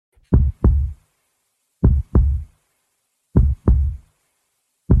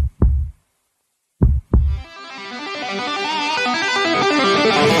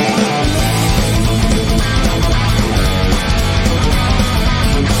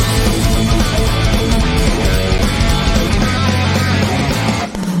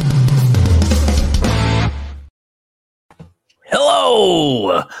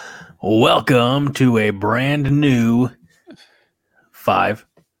Hello, welcome to a brand new 5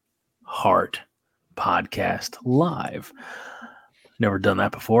 Heart podcast live. Never done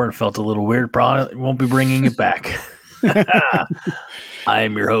that before and felt a little weird. Probably won't be bringing it back. I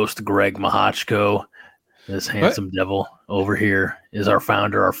am your host, Greg Mahochko. This handsome devil over here is our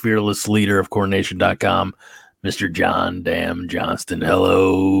founder, our fearless leader of CornNation.com, Mr. John Dam Johnston.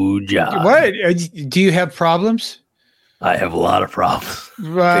 Hello, John. What? Do you have problems? I have a lot of problems.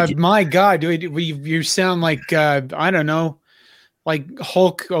 My God, you sound like, I don't know, like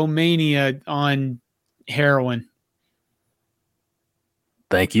Hulk-omania on heroin.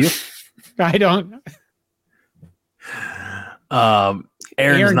 Thank you. I don't.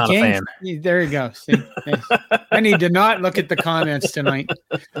 Aaron's not King, a fan. There you go. See? I need to not look at the comments tonight.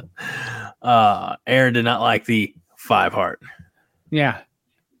 Aaron did not like the 5 Heart. Yeah.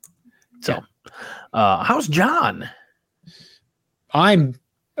 So, how's John? I'm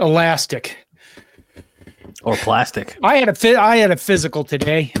elastic. Or plastic. I had a physical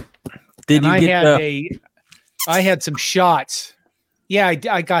today. Did you I had some shots. Yeah,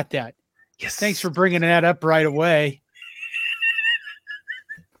 I got that. Yes. Thanks for bringing that up right away.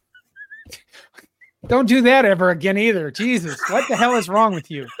 Don't do that ever again either. Jesus, what the hell is wrong with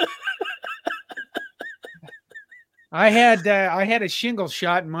you? I had a shingle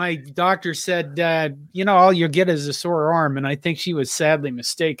shot, and my doctor said, all you'll get is a sore arm, and I think she was sadly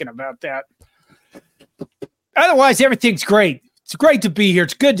mistaken about that. Otherwise, everything's great. It's great to be here.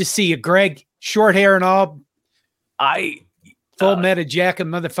 It's good to see you, Greg. Short hair and all. Full meta jacket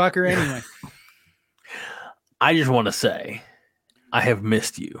motherfucker anyway. I just want to say, I have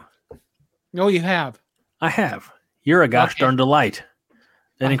missed you. No, you have. I have. You're a gosh darn delight.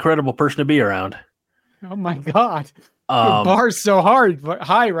 An incredible person to be around. Oh my God. The bar's so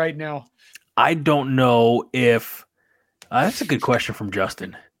high right now. I don't know if that's a good question from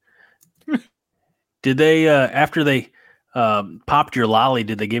Justin. Did they after they popped your lolly,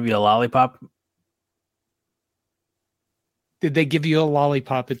 did they give you a lollipop? Did they give you a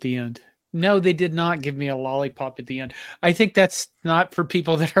lollipop at the end? No, they did not give me a lollipop at the end. I think that's not for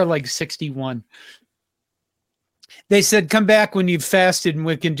people that are like 61. They said, come back when you've fasted and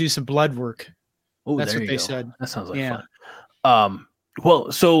we can do some blood work. Oh, that's what they said. That sounds like fun.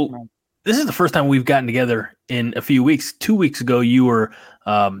 Well, so this is the first time we've gotten together in a few weeks. 2 weeks ago, you were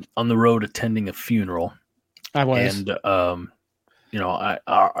on the road attending a funeral. I was. And, the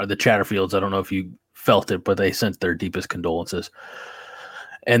Chatterfields, I don't know if you felt it, but they sent their deepest condolences.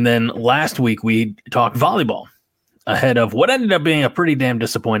 And then last week, we talked volleyball ahead of what ended up being a pretty damn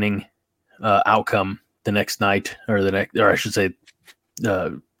disappointing outcome the next night, or I should say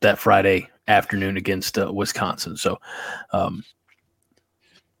that Friday afternoon against Wisconsin. So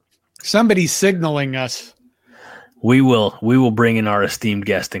somebody's signaling us. We will bring in our esteemed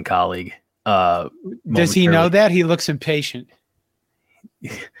guest and colleague. Does he know that? He looks impatient.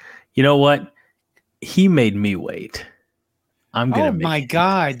 You know what? He made me wait. I'm gonna. Oh my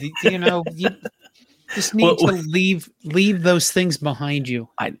God! You just need to leave those things behind you.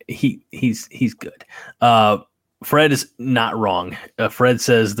 He's good. Fred is not wrong. Fred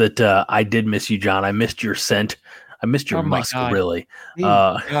says that I did miss you, John. I missed your scent. I missed your musk, really.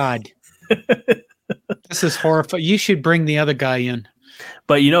 God, this is horrifying. You should bring the other guy in.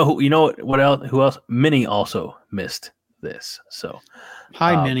 But you know what else? Who else? Minnie also missed this. So,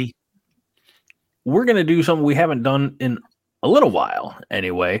 hi, Minnie. We're gonna do something we haven't done in a little while.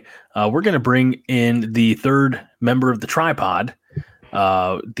 Anyway, we're gonna bring in the third member of the tripod,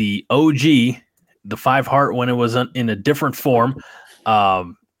 the OG. The 5 Heart when it was in a different form.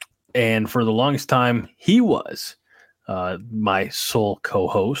 And for the longest time, he was my sole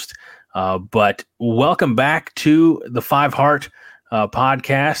co-host. But welcome back to the 5 Heart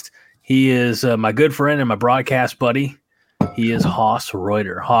podcast. He is my good friend and my broadcast buddy. He is Hoss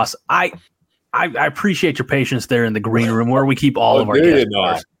Reuter. Hoss, I appreciate your patience there in the green room where we keep all of our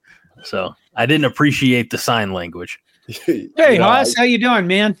guests. So I didn't appreciate the sign language. Hey, Hoss, how you doing,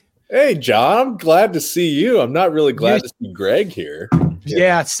 man? Hey, John, I'm glad to see you. I'm not really glad to see Greg here.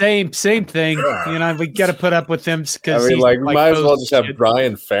 Yeah, same thing. Yeah. We got to put up with him because we might as well just have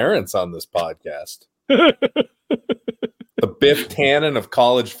Brian Ferentz on this podcast. The Biff Tannen of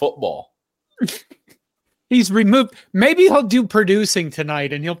college football. He's removed. Maybe he'll do producing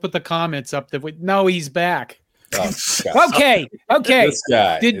tonight, and he'll put the comments up that no, he's back. Oh, okay. This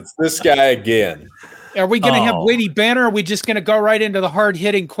guy. It's this guy again. Are we going to have witty banter, or are we just going to go right into the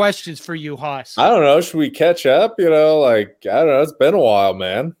hard-hitting questions for you, Hoss? I don't know. Should we catch up? I don't know. It's been a while,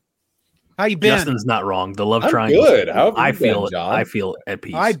 man. How you been? Justin's not wrong. The love triangle. Good. How have you been, John? I feel at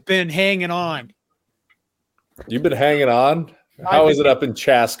peace. I've been hanging on. You've been hanging on How is it up in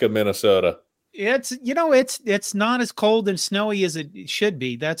Chaska, Minnesota? It's it's not as cold and snowy as it should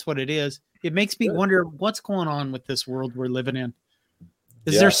be. That's what it is. It makes me wonder what's going on with this world we're living in.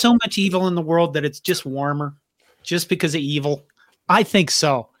 Is there so much evil in the world that it's just warmer just because of evil? I think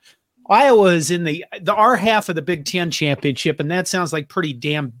so. Iowa is in the our half of the Big Ten championship, and that sounds like pretty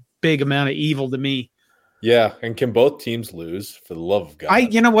damn big amount of evil to me. Yeah, and can both teams lose, for the love of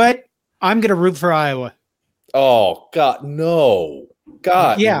God? You know what? I'm going to root for Iowa. Oh, God, no.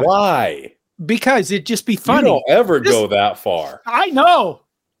 God, why? Because it'd just be funny. You don't ever go that far. I know.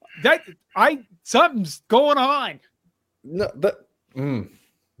 Something's going on. No,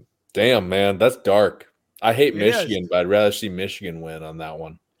 damn, man, that's dark. I hate Michigan, but I'd rather see Michigan win on that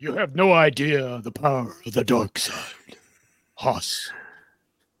one. You have no idea the power of the dark side. Huss.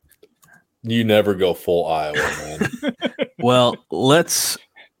 You never go full Iowa, man. Well, let's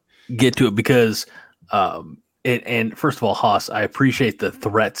get to it because and first of all, Haas, I appreciate the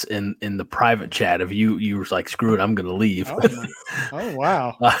threats in the private chat of you were like, screw it, I'm gonna leave. Oh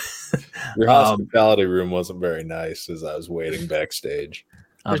wow. Your hospitality room wasn't very nice as I was waiting backstage.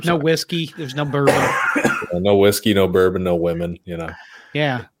 There's no whiskey, there's no bourbon. No whiskey, no bourbon, no women,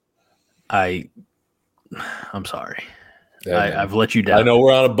 Yeah. I'm sorry. Yeah, I've let you down. I know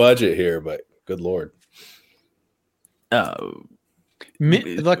we're on a budget here, but good Lord. Look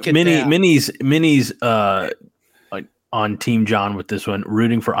at Minnie's on Team John with this one,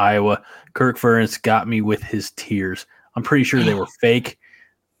 rooting for Iowa. Kirk Ferentz got me with his tears. I'm pretty sure they were fake,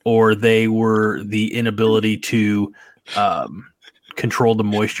 or they were the inability to control the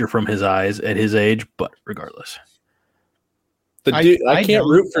moisture from his eyes at his age. But regardless, I can't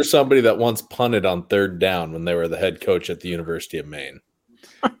root for somebody that once punted on third down when they were the head coach at the University of Maine.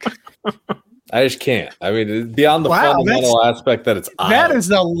 I just can't. I mean, beyond the fundamental aspect that it's that is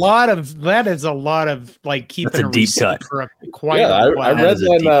a lot of like keeping that's a deep cut for I read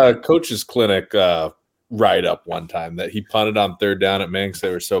that coach's clinic write up one time that he punted on third down at Maine because they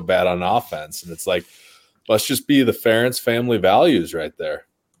were so bad on offense, and it's like, let's just be the Ferentz family values right there.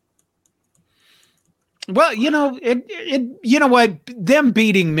 Well, you know what? Them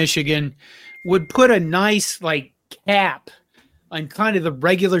beating Michigan would put a nice cap on kind of the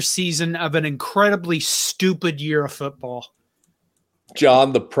regular season of an incredibly stupid year of football.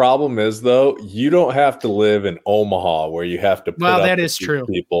 John, the problem is, though, you don't have to live in Omaha where you have to put up that with is true.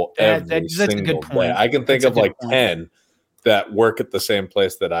 People every that's single a good point. day. I can think of 10 that work at the same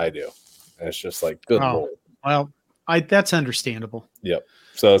place that I do. And it's just like, good Lord. Well, that's understandable. Yep.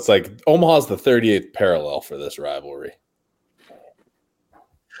 So it's like Omaha's the 38th parallel for this rivalry.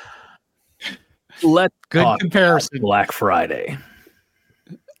 Let's good comparison. Black Friday.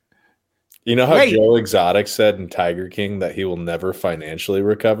 You know how Joe Exotic said in Tiger King that he will never financially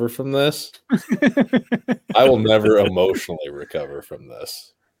recover from this? I will never emotionally recover from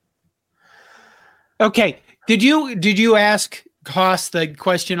this. Okay. Did you ask Haas the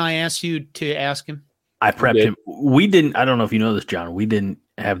question I asked you to ask him? I prepped him. We didn't. I don't know if you know this, John. We didn't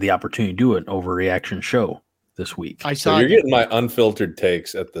have the opportunity to do an overreaction show this week. So you're getting my unfiltered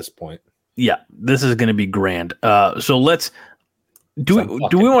takes at this point. Yeah, this is going to be grand. So let's do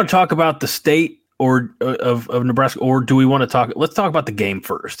we want to talk about the state or of Nebraska, or do we want to talk? Let's talk about the game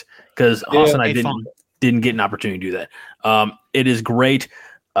first, because Haas and I didn't get an opportunity to do that. It is great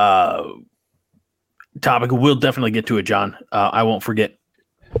topic. We'll definitely get to it, John. I won't forget.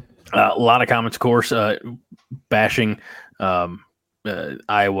 A lot of comments, of course, bashing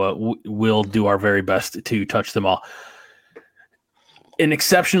Iowa. We'll do our very best to touch them all. An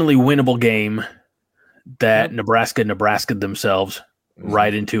exceptionally winnable game that Nebraska themselves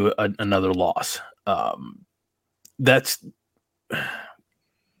right into another loss. That's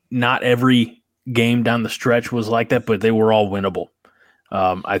not every game down the stretch was like that, but they were all winnable.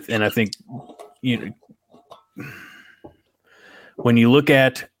 I think when you look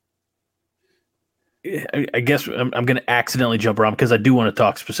at, I guess I'm going to accidentally jump around because I do want to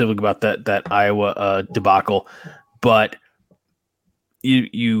talk specifically about that Iowa debacle, but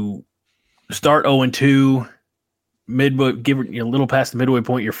you start 0-2, midway, give it a little past the midway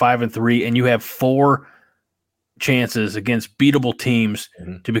point, you're 5-3, and you have 4 chances against beatable teams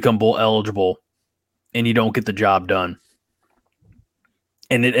to become bowl eligible, and you don't get the job done.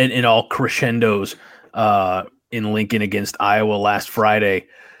 And it all crescendos in Lincoln against Iowa last Friday.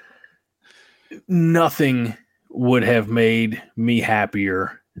 Nothing would have made me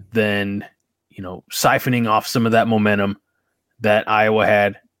happier than, siphoning off some of that momentum that Iowa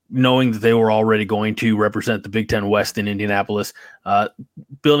had, knowing that they were already going to represent the Big Ten West in Indianapolis,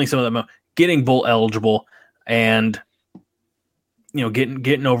 building some of that, getting bowl eligible, and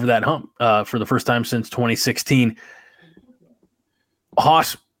getting over that hump for the first time since 2016.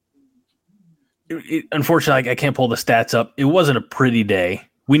 Haas, unfortunately, I can't pull the stats up. It wasn't a pretty day.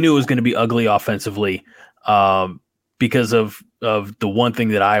 We knew it was going to be ugly offensively because of the one thing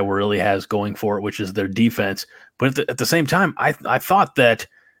that Iowa really has going for it, which is their defense. But at the same time, I thought that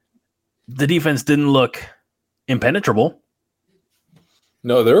the defense didn't look impenetrable.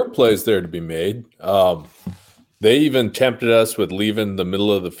 No, there were plays there to be made. They even tempted us with leaving the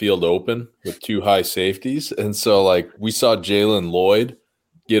middle of the field open with 2 high safeties. And so, we saw Jalen Lloyd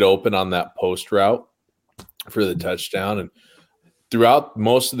get open on that post route for the touchdown. And throughout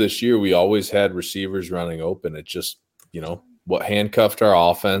most of this year, we always had receivers running open. It just, what handcuffed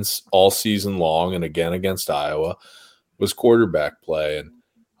our offense all season long and again against Iowa was quarterback play.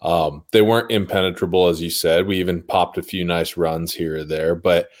 And they weren't impenetrable, as you said. We even popped a few nice runs here or there.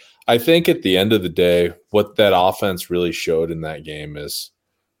 But I think at the end of the day, what that offense really showed in that game is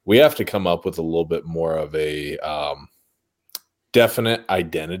we have to come up with a little bit more of a definite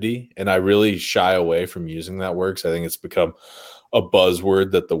identity. And I really shy away from using that word because I think it's become a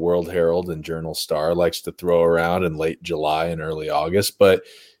buzzword that the World Herald and Journal Star likes to throw around in late July and early August. But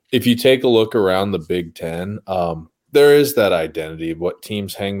if you take a look around the Big Ten, there is that identity of what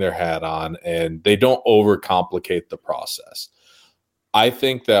teams hang their hat on, and they don't overcomplicate the process. I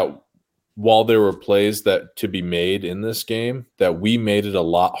think that while there were plays that to be made in this game, that we made it a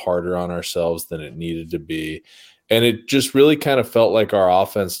lot harder on ourselves than it needed to be. And it just really kind of felt like our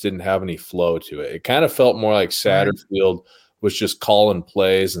offense didn't have any flow to it. It kind of felt more like Satterfield was just calling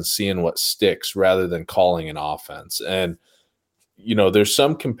plays and seeing what sticks rather than calling an offense. And, there's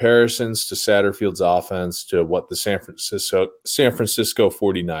some comparisons to Satterfield's offense to what the San Francisco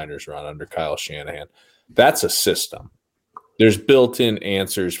 49ers run under Kyle Shanahan. That's a system. There's built-in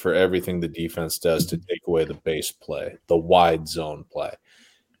answers for everything the defense does to take away the base play, the wide zone play.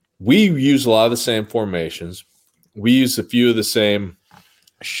 We use a lot of the same formations. We use a few of the same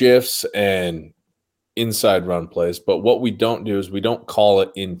shifts and inside run plays, but what we don't do is we don't call it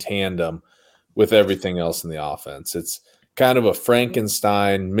in tandem with everything else in the offense. It's kind of a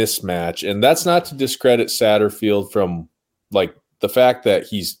Frankenstein mismatch, and that's not to discredit Satterfield from the fact that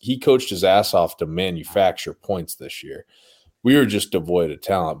he coached his ass off to manufacture points this year. We were just devoid of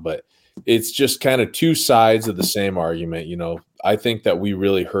talent, but it's just kind of two sides of the same argument. I think that we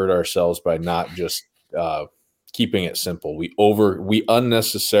really hurt ourselves by not just keeping it simple. We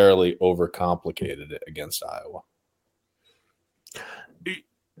unnecessarily overcomplicated it against Iowa.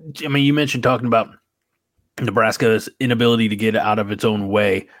 I mean, you mentioned talking about Nebraska's inability to get out of its own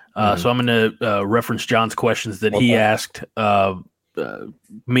way. So I'm going to reference John's questions that he asked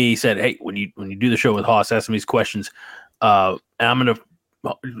me. He said, "Hey, when you do the show with Haas, ask him these questions." And I'm going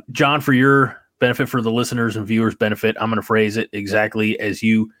to, John, for your benefit, for the listeners and viewers' benefit, I'm going to phrase it exactly as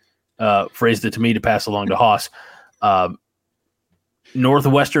you phrased it to me to pass along to Haas.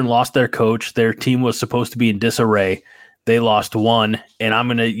 Northwestern lost their coach. Their team was supposed to be in disarray. They lost one, and I'm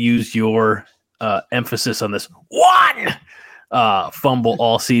going to use your emphasis on this one fumble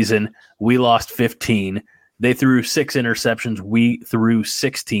all season. We lost 15. They threw 6 interceptions. We threw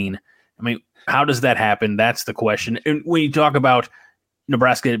 16. I mean, how does that happen? That's the question. And when you talk about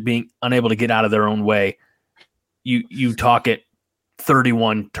Nebraska being unable to get out of their own way, you talk at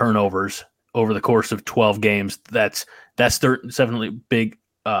 31 turnovers over the course of 12 games. That's definitely a big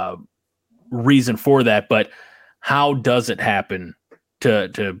reason for that. But how does it happen?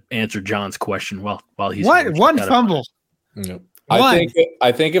 To answer John's question, while he's one fumble. Yep. I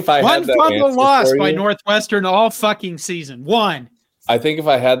think if I had that one fumble lost by you, Northwestern all fucking season. One. I think if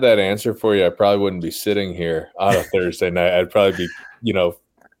I had that answer for you, I probably wouldn't be sitting here on a Thursday night. I'd probably be,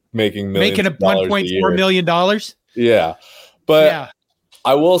 making a $1.4 million. Yeah, but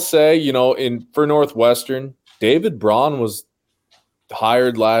I will say, for Northwestern, David Braun was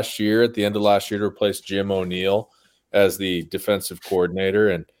hired last year at the end of last year to replace Jim O'Neill as the defensive coordinator.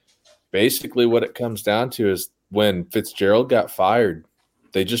 And basically what it comes down to is when Fitzgerald got fired,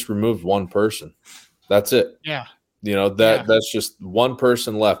 they just removed one person. That's it. Yeah. That's just one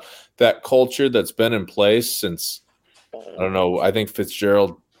person left. That culture that's been in place since, I don't know, I think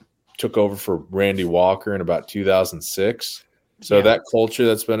Fitzgerald took over for Randy Walker in about 2006. So that culture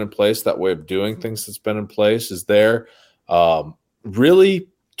that's been in place, that way of doing things that's been in place is there. Really,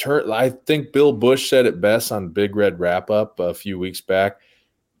 I think Bill Bush said it best on Big Red Wrap-Up a few weeks back.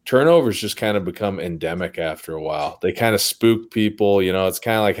 Turnovers just kind of become endemic after a while. They kind of spook people. It's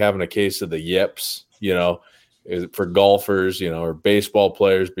kind of like having a case of the yips, for golfers, or baseball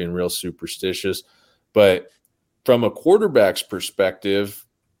players being real superstitious. But from a quarterback's perspective,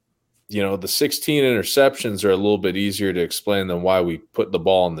 the 16 interceptions are a little bit easier to explain than why we put the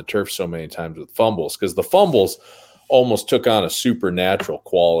ball on the turf so many times with fumbles, because the fumbles almost took on a supernatural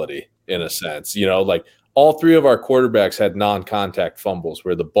quality in a sense. Like all three of our quarterbacks had non-contact fumbles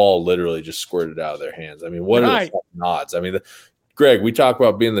where the ball literally just squirted out of their hands. I mean, what are the fucking odds? I mean, Greg, we talk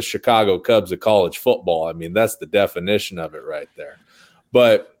about being the Chicago Cubs of college football. I mean, that's the definition of it right there.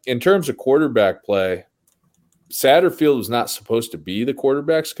 But in terms of quarterback play, Satterfield was not supposed to be the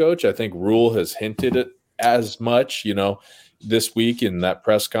quarterback's coach. I think Rhule has hinted it as much, this week in that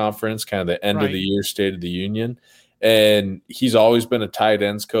press conference, kind of the end of the year State of the Union. And he's always been a tight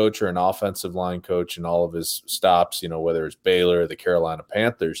ends coach or an offensive line coach in all of his stops, whether it's Baylor or the Carolina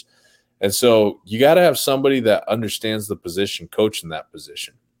Panthers. And so you got to have somebody that understands the position, coaching that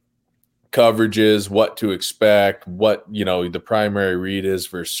position. Coverages, what to expect, what, the primary read is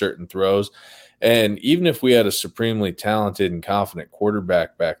for certain throws. And even if we had a supremely talented and confident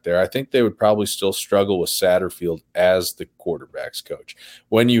quarterback back there, I think they would probably still struggle with Satterfield as the quarterback's coach.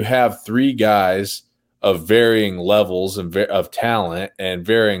 When you have three guys of varying levels of talent and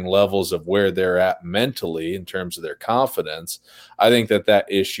varying levels of where they're at mentally in terms of their confidence, I think that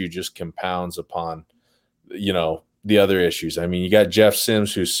issue just compounds upon, the other issues. I mean, you got Jeff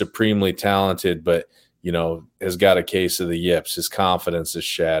Sims, who's supremely talented, but, has got a case of the yips. His confidence is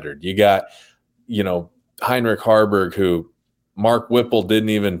shattered. You got, Heinrich Harburg, who Mark Whipple didn't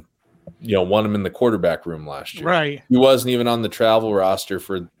even, want him in the quarterback room last year. Right. He wasn't even on the travel roster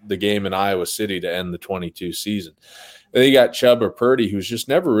for the game in Iowa City to end the 22 season. And then you got Chuba Purdy, who's just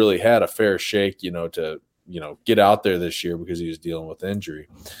never really had a fair shake, to get out there this year because he was dealing with injury.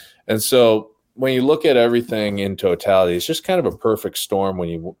 And so when you look at everything in totality, it's just kind of a perfect storm when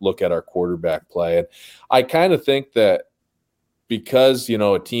you look at our quarterback play. And I kind of think that because,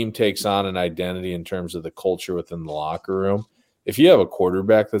 a team takes on an identity in terms of the culture within the locker room, if you have a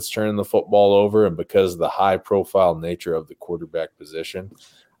quarterback that's turning the football over, and because of the high-profile nature of the quarterback position,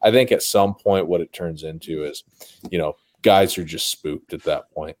 I think at some point what it turns into is, guys are just spooked at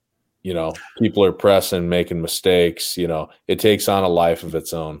that point. People are pressing, making mistakes. It takes on a life of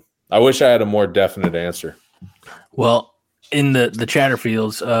its own. I wish I had a more definite answer. Well, in the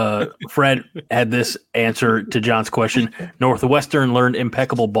Chatterfields, Fred had this answer to John's question. Northwestern learned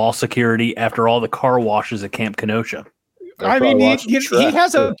impeccable ball security after all the car washes at Camp Kenosha. I mean, he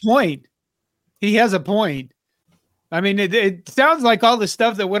has a point. He has a point. I mean, it sounds like all the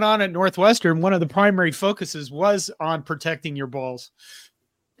stuff that went on at Northwestern, one of the primary focuses was on protecting your balls.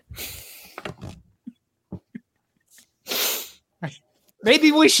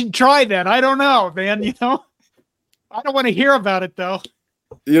 Maybe we should try that. I don't know, man. I don't want to hear about it, though.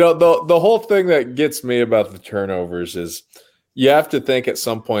 The whole thing that gets me about the turnovers is you have to think at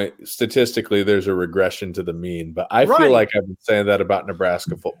some point, statistically, there's a regression to the mean. But I feel like I've been saying that about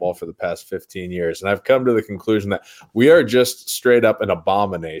Nebraska football for the past 15 years. And I've come to the conclusion that we are just straight up an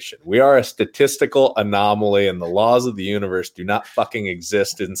abomination. We are a statistical anomaly, and the laws of the universe do not fucking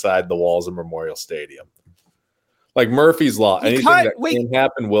exist inside the walls of Memorial Stadium. Like Murphy's Law, anything that can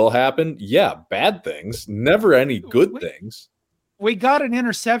happen will happen. Yeah, bad things, never any good things. We got an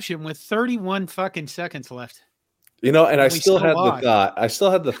interception with 31 fucking seconds left. And I still had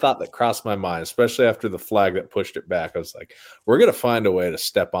the thought that crossed my mind, especially after the flag that pushed it back. I was like, we're going to find a way to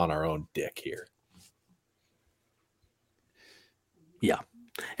step on our own dick here. Yeah.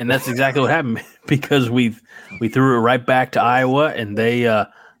 And that's exactly what happened because we threw it right back to Iowa, and they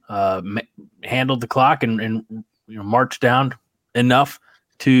handled the clock and marched down enough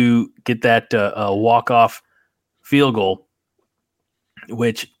to get that walk-off field goal.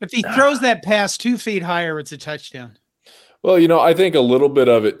 Which, if he throws that pass 2 feet higher, it's a touchdown. Well, I think a little bit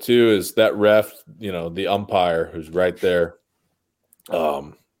of it too is that ref, the umpire who's right there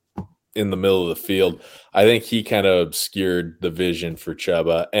in the middle of the field. I think he kind of obscured the vision for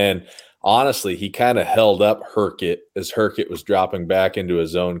Chuba. And honestly, he kind of held up Herkett as Herkett was dropping back into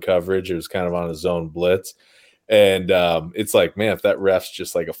his zone coverage. It was kind of on a zone blitz. And it's like, man, if that ref's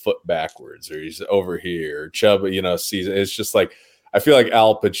just like a foot backwards or he's over here, or Chuba, sees it, it's just like, I feel like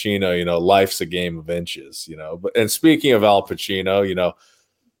Al Pacino, life's a game of inches, But and speaking of Al Pacino,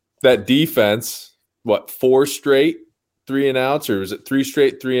 that defense, 4 straight 3-and-outs, or was it 3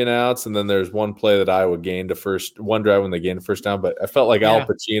 straight 3-and-outs? And then there's one play that Iowa gained one drive when they gained a first down. But I felt like Al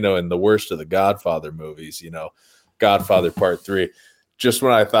Pacino in the worst of the Godfather movies, Godfather Part 3. Just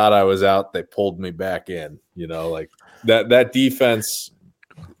when I thought I was out, they pulled me back in, like that defense.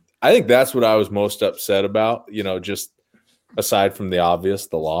 I think that's what I was most upset about, just aside from the obvious,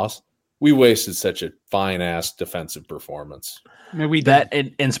 the loss. We wasted such a fine-ass defensive performance. I mean, we that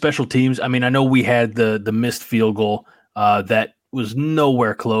and special teams. I mean, I know we had the missed field goal that was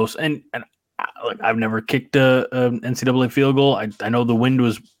nowhere close. And I've never kicked a NCAA field goal. I know the wind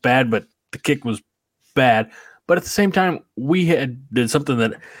was bad, but the kick was bad. But at the same time, we did something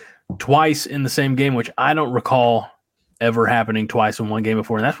that twice in the same game, which I don't recall ever happening twice in one game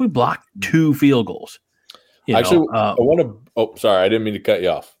before, and that's we blocked 2 field goals. Actually, I want to. Oh, sorry, I didn't mean to cut you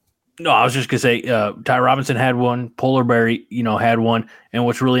off. No, I was just gonna say Ty Robinson had one, Polarberry, had one, and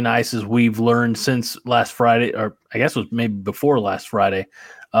what's really nice is we've learned since last Friday, or I guess it was maybe before last Friday,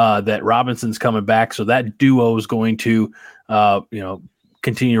 that Robinson's coming back, so that duo is going to,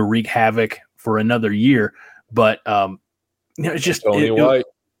 continue to wreak havoc for another year. But it's just Tony White.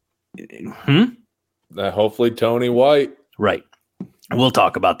 Hopefully, Tony White. Right. We'll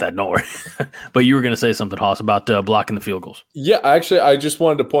talk about that. Don't worry. But you were going to say something, Hoss, about blocking the field goals. Yeah, actually, I just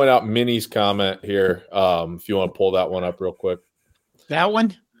wanted to point out Minnie's comment here. If you want to pull that one up real quick. That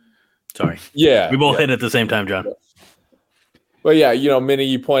one? Sorry. Yeah. We both hit at the same time, John. Well, yeah, Minnie,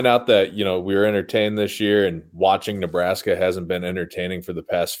 you point out that, we were entertained this year, and watching Nebraska hasn't been entertaining for the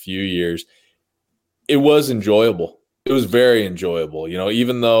past few years. It was enjoyable. It was very enjoyable.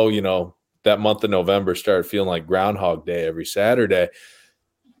 Even though, that month of November started feeling like Groundhog Day every Saturday,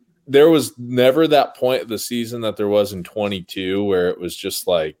 there was never that point of the season that there was in 22 where it was just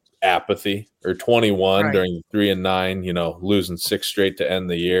like apathy, or 21 during 3-9, losing 6 straight to end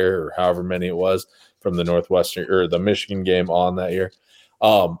the year, or however many it was from the Northwestern or the Michigan game on that year.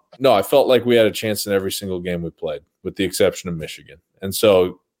 No, I felt like we had a chance in every single game we played, with the exception of Michigan. And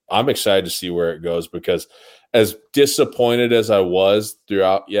so I'm excited to see where it goes, because as disappointed as I was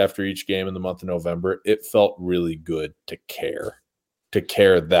throughout after each game in the month of November, it felt really good to care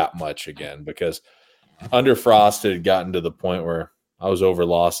that much again, because under Frost it had gotten to the point where I was over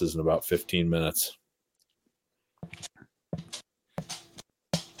losses in about 15 minutes.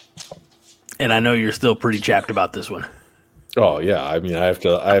 And I know you're still pretty chapped about this one. Oh yeah, I mean, I have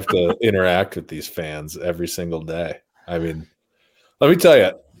to interact with these fans every single day. I mean, let me tell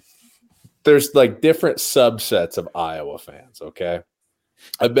you, there's like different subsets of Iowa fans, okay?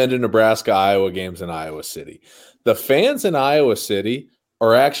 I've been to Nebraska, Iowa games in Iowa City. The fans in Iowa City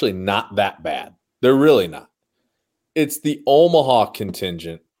are actually not that bad. They're really not. It's the Omaha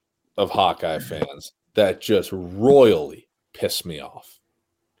contingent of Hawkeye fans that just royally piss me off.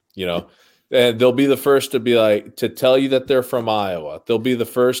 And they'll be the first to tell you that they're from Iowa. They'll be the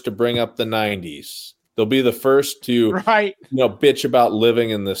first to bring up the 90s. They'll be the first to, bitch about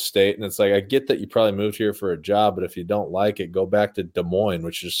living in this state. And it's like, I get that you probably moved here for a job, but if you don't like it, go back to Des Moines,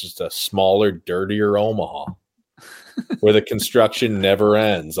 which is just a smaller, dirtier Omaha, where the construction never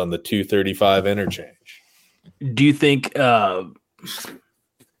ends on the 235 interchange. Do you think that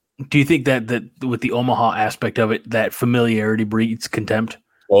with the Omaha aspect of it, that familiarity breeds contempt?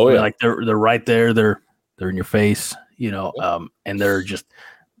 Oh yeah, like they're right there, they're in your face, and they're just.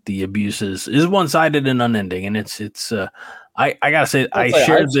 The abuse is one-sided and unending, and it's. I gotta say, I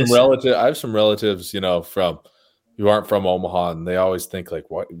shared this. I have some relatives, from who aren't from Omaha, and they always think like,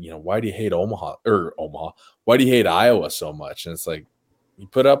 "What? Why do you hate Omaha? Why do you hate Iowa so much?" And it's like, you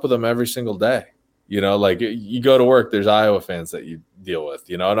put up with them every single day. Like you go to work, there's Iowa fans that you deal with.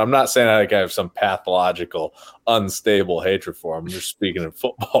 And I'm not saying I have some pathological, unstable hatred for them. I'm just speaking in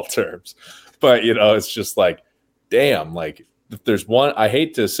football terms, but it's just like, damn, like. If there's one, I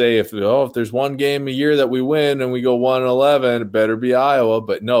hate to say if there's one game a year that we win and we go 1-11, it better be Iowa.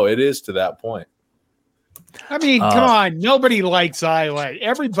 But no, it is to that point. I mean, come on. Nobody likes Iowa.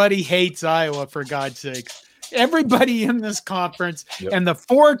 Everybody hates Iowa, for God's sakes. Everybody in this conference and the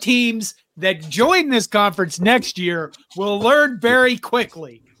 4 teams that join this conference next year will learn very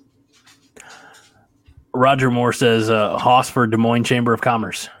quickly. Roger Moore says, Hoss for Des Moines Chamber of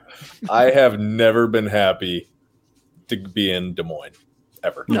Commerce. I have never been happy to be in Des Moines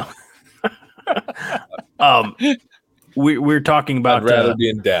ever. No. We're talking about. I'd rather be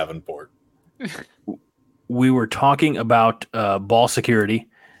in Davenport. We were talking about ball security,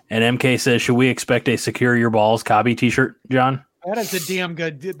 and MK says, "Should we expect a secure your balls Cobby T-shirt, John?" That is a damn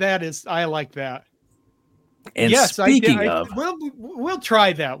good. That is, I like that. And yes, speaking of, we'll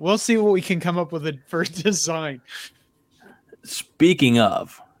try that. We'll see what we can come up with a first design. Speaking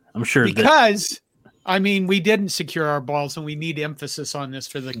of, I'm sure because. I mean, we didn't secure our balls, and we need emphasis on this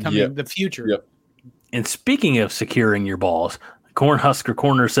for the future. Yep. And speaking of securing your balls, Cornhusker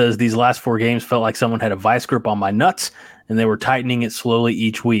Corner says these last 4 games felt like someone had a vice grip on my nuts, and they were tightening it slowly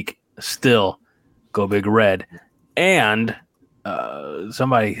each week. Still, go Big Red. And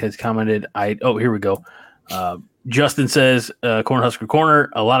somebody has commented. Here we go. Justin says, Cornhusker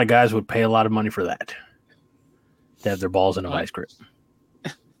Corner. A lot of guys would pay a lot of money for that, to have their balls in a vice grip.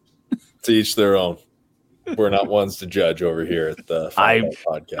 To each their own. We're not ones to judge over here at the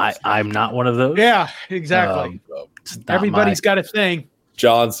podcast. I'm not one of those. Yeah, exactly. Everybody's got a thing.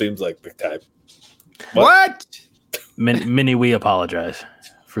 John seems like the type. What? Minnie, we apologize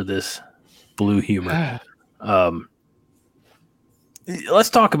for this blue humor. Let's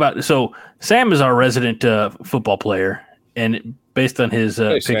talk about. So Sam is our resident football player, and based on his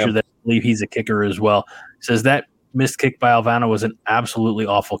picture, that I believe he's a kicker as well. Says that missed kick by Alvano was an absolutely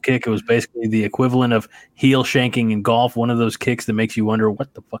awful kick. It was basically the equivalent of heel shanking in golf. One of those kicks that makes you wonder,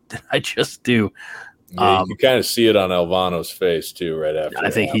 what the fuck did I just do? Yeah, you can kind of see it on Alvano's face too, right after.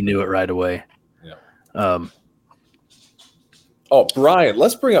 I think he knew it right away. Yeah. Brian.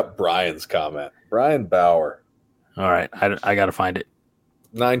 Let's bring up Brian's comment. Brian Bauer. All right, I got to find it.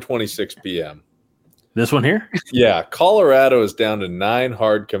 9:26 p.m. This one here? Yeah, Colorado is down to 9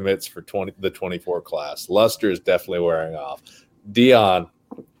 hard commits for the 24 class. Luster is definitely wearing off. Dion,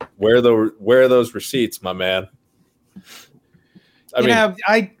 where those receipts, my man?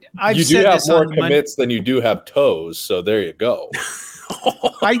 I've you do have more commits than you do have toes, so there you go.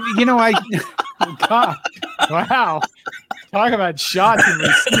 God, wow. Talk about shots and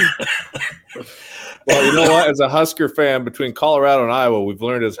receipts. Well, you know what? As a Husker fan, between Colorado and Iowa, we've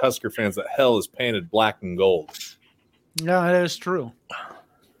learned as Husker fans that hell is painted black and gold. No, that is true.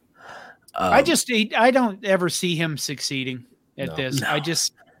 I don't ever see him succeeding at this. No.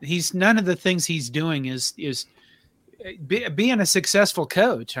 He's none of the things he's doing is being a successful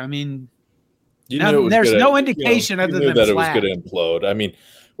coach. I mean, there's no indication other than that flat. It was going to implode. I mean,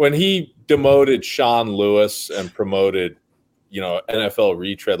 when he demoted Sean Lewis and promoted, NFL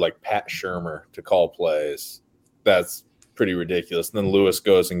retread like Pat Shurmur to call plays, that's pretty ridiculous. And then Lewis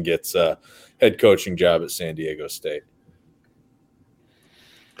goes and gets a head coaching job at San Diego State.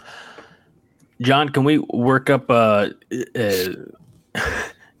 John, can we work up can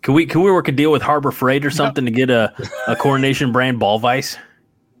we work a deal with Harbor Freight or something to get a Coronation brand ball vise?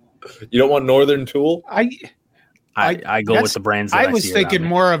 You don't want Northern Tool? I go with the brands that I was thinking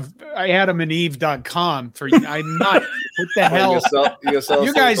more of AdamandEve.com for I'm not what the hell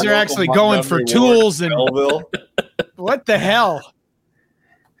you guys are actually going for tools and what the hell?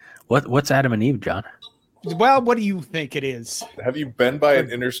 What's Adam and Eve, John? Well, what do you think it is? Have you been by an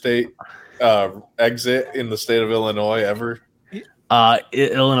interstate exit in the state of Illinois ever?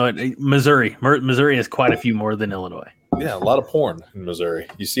 Illinois, Missouri has quite a few more than Illinois. Yeah, a lot of porn in Missouri.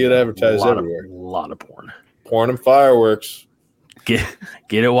 You see it advertised everywhere. A lot of porn. Porn and fireworks. Get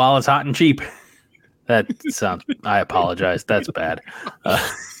it while it's hot and cheap. That sounds. I apologize. That's bad.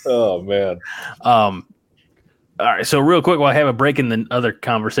 Oh man. All right. So real quick, while I have a break in the other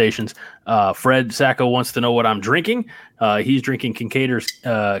conversations, Fred Sacco wants to know what I'm drinking. He's drinking Kincaid's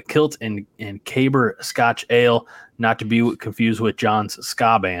Kilt and Caber Scotch Ale, not to be confused with John's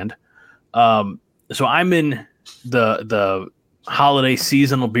ska band. So I'm in the holiday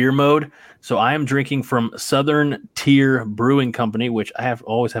seasonal beer mode. So I am drinking from Southern Tier Brewing Company, which I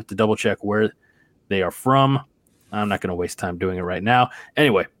always have to double check where they are from. I'm not going to waste time doing it right now.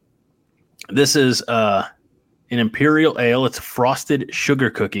 Anyway, this is an Imperial Ale. It's a frosted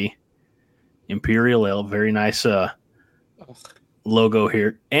sugar cookie. Imperial Ale, very nice logo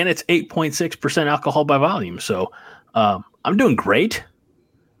here. And it's 8.6% alcohol by volume. So I'm doing great.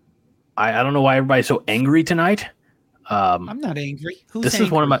 I don't know why everybody's so angry tonight. I'm not angry. This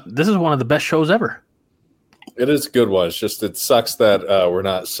is one of the best shows ever. It is a good one. It's just it sucks that we're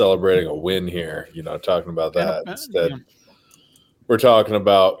not celebrating a win here. Talking about that instead. We're talking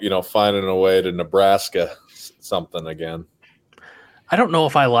about finding a way to Nebraska something again. I don't know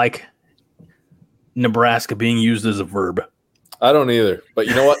if I like Nebraska being used as a verb. I don't either. But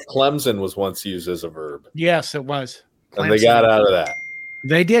you know what? Clemson was once used as a verb. Yes, it was. Clemson. And they got out of that.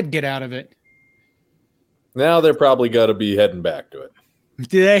 They did get out of it. Now they're probably got to be heading back to it.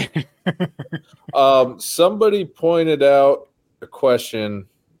 Do they? Somebody pointed out a question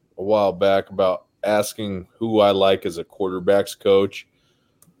a while back about asking who I like as a quarterbacks coach.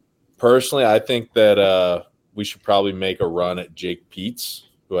 Personally, I think that we should probably make a run at Jake Peetz,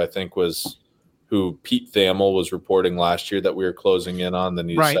 who Pete Thamel was reporting last year that we were closing in on. Then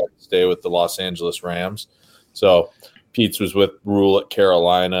he decided to stay with the Los Angeles Rams. So Peetz was with Rhule at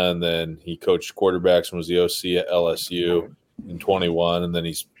Carolina, and then he coached quarterbacks and was the OC at LSU in 21, and then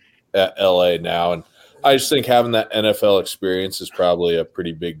he's at LA now. And I just think having that NFL experience is probably a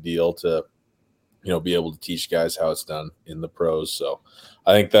pretty big deal to, be able to teach guys how it's done in the pros. So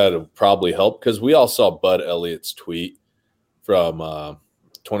I think that would probably help because we all saw Bud Elliott's tweet from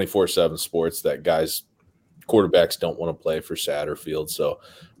 24/7 Sports that quarterbacks don't want to play for Satterfield. So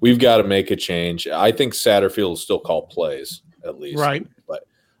we've got to make a change. I think Satterfield will still call plays at least. Right. But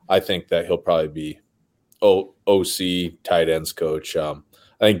I think that he'll probably be OC tight ends coach. I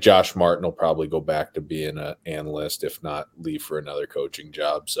think Josh Martin will probably go back to being an analyst, if not leave for another coaching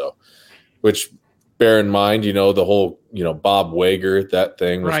job. So, which bear in mind, the whole, Bob Wager, that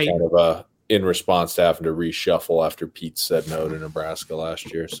thing was kind of in response to having to reshuffle after Pete said no to Nebraska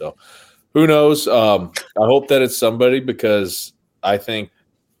last year. So who knows? I hope that it's somebody because I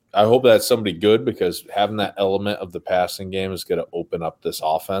hope that's somebody good because having that element of the passing game is going to open up this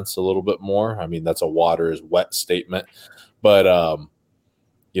offense a little bit more. I mean, that's a water is wet statement, but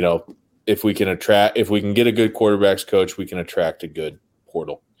if we can get a good quarterbacks coach, we can attract a good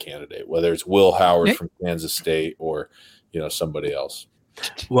portal candidate, whether it's Will Howard from Kansas State or, somebody else.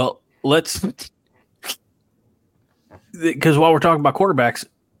 Well, because while we're talking about quarterbacks,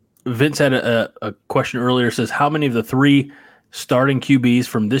 Vince had a question earlier. Says, how many of the 3 starting QBs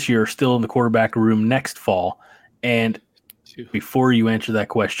from this year are still in the quarterback room next fall? And before you answer that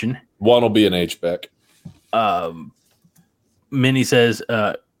question, one will be an H-back. Minnie says,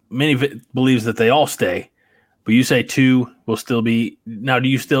 Minnie believes that they all stay, but you say 2 will still be. Now, do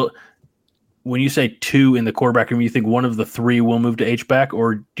you still, when you say 2 in the quarterback room, you think one of the 3 will move to H-back,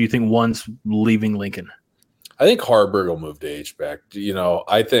 or do you think one's leaving Lincoln? I think Harburg will move to H-back.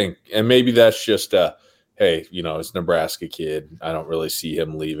 I think, and maybe that's just hey, it's Nebraska kid. I don't really see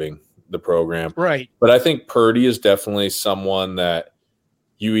him leaving the program. Right. But I think Purdy is definitely someone that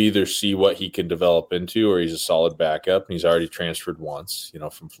you either see what he can develop into or he's a solid backup. And he's already transferred once,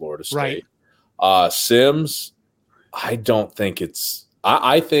 from Florida State. Right. Sims, I don't think it's –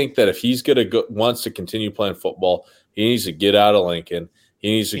 I think that if he's going to wants to continue playing football, he needs to get out of Lincoln. He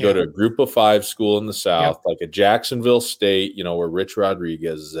needs to go to a group of 5 school in the South, like a Jacksonville State, where Rich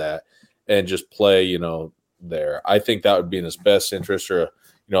Rodriguez is at, and just play, there. I think that would be in his best interest, or,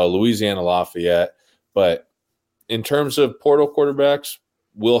 Louisiana Lafayette. But in terms of portal quarterbacks,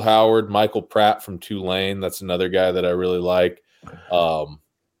 Will Howard, Michael Pratt from Tulane, that's another guy that I really like.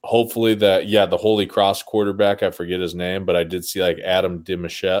 Hopefully the Holy Cross quarterback, I forget his name, but I did see like Adam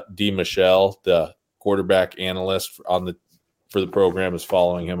DeMichelle, the quarterback analyst for the program, is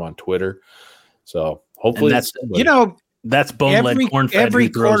following him on Twitter. So hopefully that's bone-led corn-fed who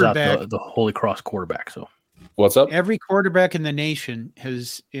throws out the Holy Cross quarterback. So what's up? Every quarterback in the nation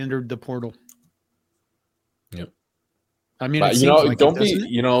has entered the portal. Yep. I mean, I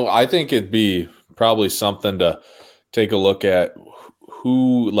think it'd be probably something to take a look at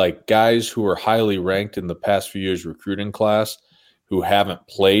who, like guys who are highly ranked in the past few years recruiting class who haven't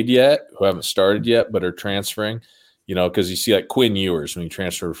played yet, who haven't started yet, but are transferring, because you see like Quinn Ewers when he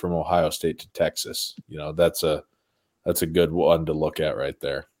transferred from Ohio State to Texas, that's a good one to look at right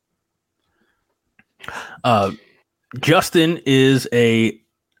there. Justin is a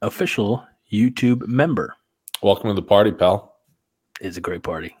official YouTube member. Welcome to the party, pal. It's a great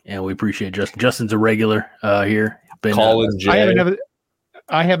party, and we appreciate Justin. Justin's a regular here. Colin J.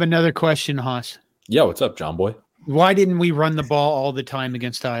 I have another question, Haas. Yeah, what's up, John boy? Why didn't we run the ball all the time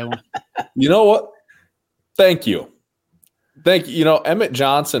against Iowa? You know what? Thank you. Emmett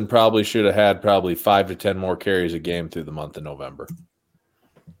Johnson probably should have had 5 to 10 more carries a game through the month of November.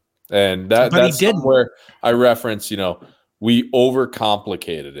 And that's where I reference, we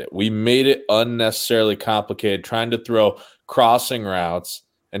overcomplicated it. We made it unnecessarily complicated, trying to throw crossing routes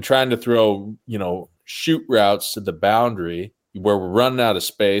and trying to throw, shoot routes to the boundary where we're running out of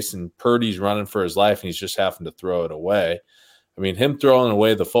space and Purdy's running for his life and he's just having to throw it away. I mean, him throwing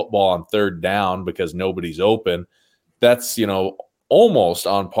away the football on 3rd down because nobody's open, that's, almost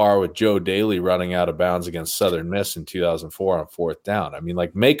on par with Joe Daly running out of bounds against Southern Miss in 2004 on 4th down. I mean,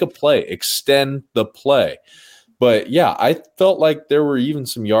 like, make a play, extend the play. But, yeah, I felt like there were even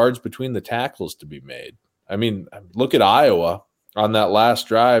some yards between the tackles to be made. I mean, look at Iowa. On that last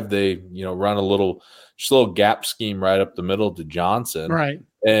drive, they, run a little gap scheme right up the middle to Johnson. Right.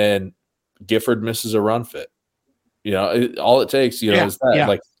 And Gifford misses a run fit. All it takes, is that. Yeah.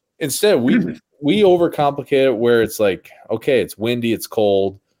 Like, instead, we overcomplicate it where it's like, okay, it's windy, it's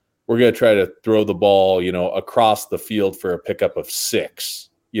cold. We're going to try to throw the ball, across the field for a pickup of 6,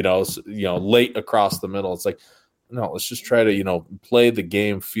 late across the middle. It's like, no, let's just try to, play the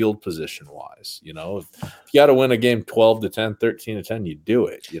game field position wise. If you got to win a game 12 to 10, 13 to 10, you do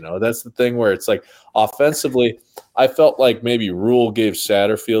it. That's the thing where it's like offensively, I felt like maybe Rhule gave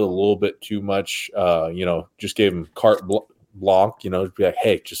Satterfield a little bit too much, just gave him carte blanche, to be like,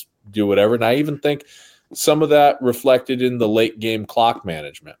 hey, just do whatever. And I even think some of that reflected in the late game clock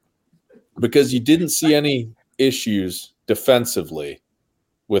management because you didn't see any issues defensively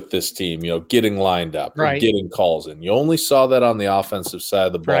with this team, getting lined up, or getting calls in. You only saw that on the offensive side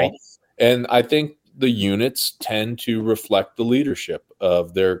of the ball. Right. And I think the units tend to reflect the leadership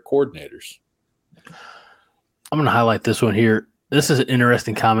of their coordinators. I'm going to highlight this one here. This is an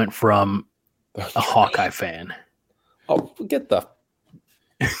interesting comment from a Hawkeye fan. Oh, get the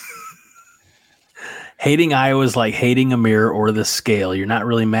Hating Iowa is like hating a mirror or the scale. You're not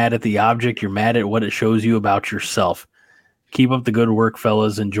really mad at the object. You're mad at what it shows you about yourself. Keep up the good work,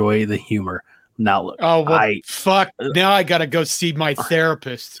 fellas. Enjoy the humor. Now, look. Oh, well, fuck. Now I got to go see my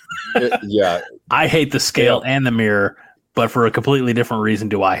therapist. Yeah. I hate the scale and the mirror, but for a completely different reason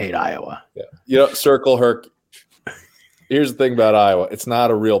do I hate Iowa. Yeah. Circle Herc. Here's the thing about Iowa. It's not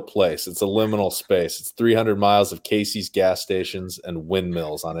a real place. It's a liminal space. It's 300 miles of Casey's gas stations and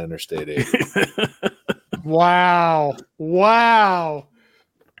windmills on Interstate 80. Wow.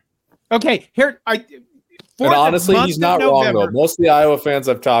 Okay, here and honestly, he's not wrong, though. Most of the Iowa fans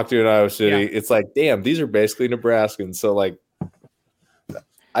I've talked to in Iowa City, it's like, damn, these are basically Nebraskans. So, like,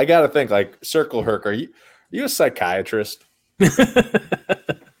 I got to think, like, Circle Herc, are you a psychiatrist?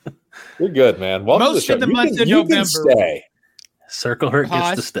 You're good, man. Welcome most to of the month of November. Stay. Circle Herc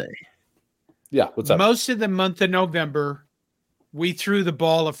gets to stay. Yeah, what's up? Most of the month of November, we threw the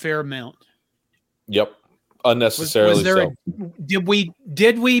ball a fair amount. Yep. Unnecessarily so. Did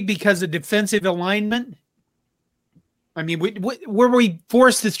we because of defensive alignment? I mean, were we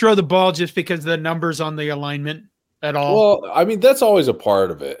forced to throw the ball just because of the numbers on the alignment at all? Well, I mean, that's always a part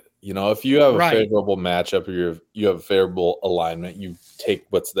of it. You know, if you have a favorable matchup or you have a favorable alignment, you take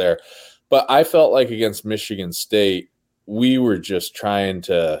what's there. But I felt like against Michigan State, we were just trying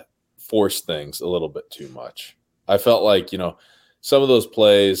to force things a little bit too much. I felt like, you know, some of those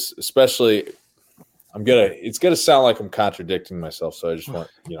plays, especially it's going to sound like I'm contradicting myself. So I just want,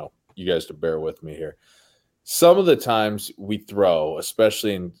 you know, you guys to bear with me here. Some of the times we throw,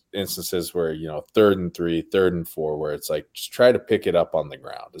 especially in instances where, you know, 3rd and 3, 3rd and 4, where it's like, just try to pick it up on the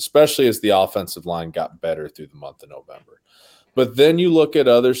ground, especially as the offensive line got better through the month of November. But then you look at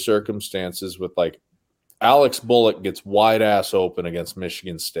other circumstances with, like, Alex Bullock gets wide ass open against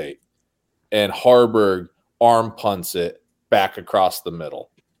Michigan State and Harburg arm punts it back across the middle.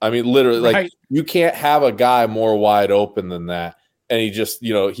 I mean, literally, like, you can't have a guy more wide open than that. And he just,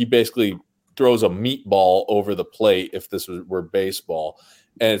 you know, he basically throws a meatball over the plate if this were baseball,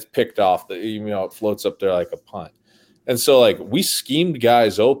 and it's picked off. You know, it floats up there like a punt. And so, like, we schemed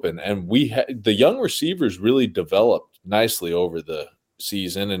guys open, and the young receivers really developed nicely over the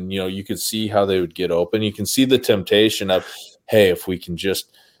season. And, you know, you could see how they would get open. You can see the temptation of, hey, if we can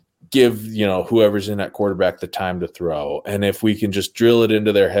just give, you know, whoever's in at quarterback the time to throw, and if we can just drill it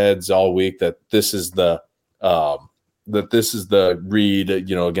into their heads all week that this is the read,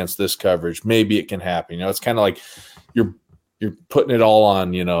 you know, against this coverage, maybe it can happen. You know, it's kind of like you're putting it all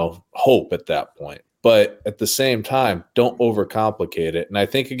on, you know, hope at that point. But at the same time, don't overcomplicate it. And I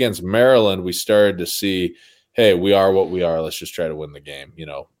think against Maryland, we started to see, hey, we are what we are. Let's just try to win the game, you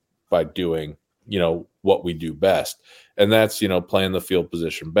know, by doing, you know, what we do best. And that's, you know, playing the field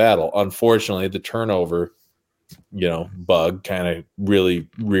position battle. Unfortunately, the turnover, you know, bug kind of really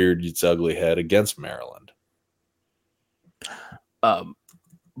reared its ugly head against Maryland.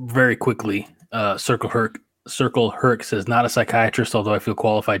 Very quickly, Circle Herc says, not a psychiatrist, although I feel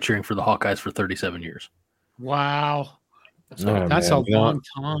qualified cheering for the Hawkeyes for 37 years. Wow. That's a long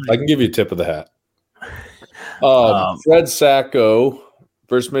time. I can give you a tip of the hat. Fred Sacco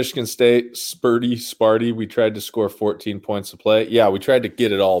versus Michigan State, Sparty. We tried to score 14 points to play. Yeah, we tried to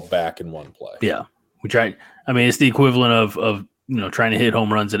get it all back in one play. Yeah, we tried. I mean, it's the equivalent of you know, trying to hit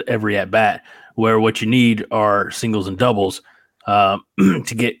home runs at every at bat, where what you need are singles and doubles to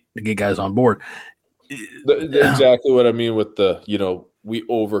get guys on board. Exactly what I mean with the, you know, we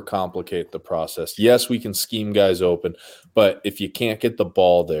overcomplicate the process. Yes, we can scheme guys open, but if you can't get the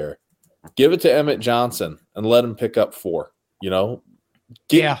ball there, give it to Emmett Johnson and let him pick up 4, you know,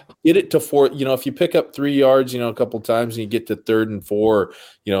 get it to 4. You know, if you pick up 3 yards, you know, a couple times and you get to 3rd and 4,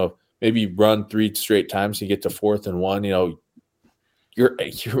 you know, maybe run 3 straight times and you get to 4th and 1, you know,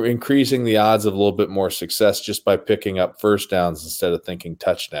 you're increasing the odds of a little bit more success just by picking up first downs instead of thinking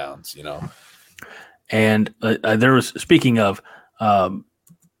touchdowns, you know. And there was, speaking of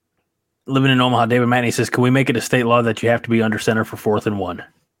living in Omaha, David Matney says, can we make it a state law that you have to be under center for 4th and 1?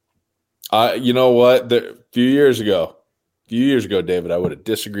 You know what? A few years ago, David, I would have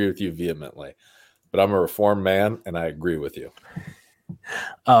disagreed with you vehemently, but I'm a reformed man and I agree with you.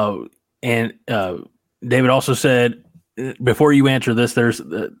 And David also said, before you answer this, there's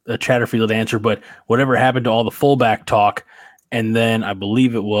a Chatterfield answer, but whatever happened to all the fullback talk? And then I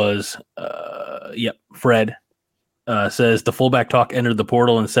believe it was, Fred says the fullback talk entered the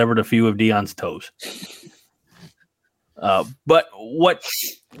portal and severed a few of Deion's toes. But what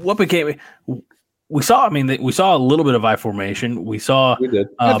became, we saw a little bit of I formation. We did.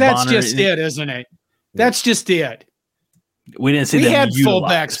 But that's Bonner, just it, isn't it? That's just it. We didn't see that. We had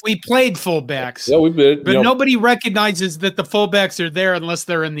fullbacks. We played fullbacks. Yeah, we did. But nobody recognizes that the fullbacks are there unless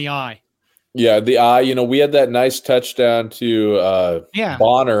they're in the eye. Yeah, we had that nice touchdown to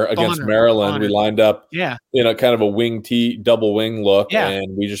Bonner against Maryland. Bonner. We lined up kind of a wing T, double wing look,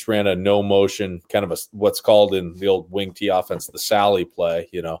 and we just ran a no motion, kind of what's called in the old wing T offense, the Sally play,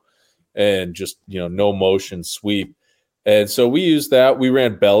 and just, no motion sweep. And so we used that. We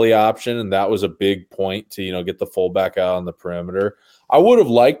ran belly option, and that was a big point to, get the fullback out on the perimeter. I would have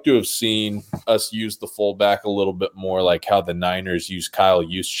liked to have seen us use the fullback a little bit more like how the Niners use Kyle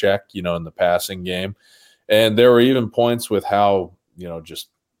Juszczyk, in the passing game. And there were even points with how, just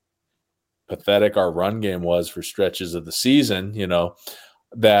pathetic our run game was for stretches of the season,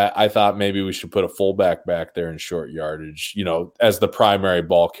 that I thought maybe we should put a fullback back there in short yardage, as the primary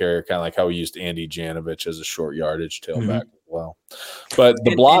ball carrier, kind of like how we used Andy Janovich as a short yardage tailback as well. But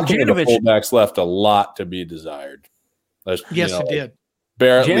the blocking of the fullbacks left a lot to be desired. Yes, it did.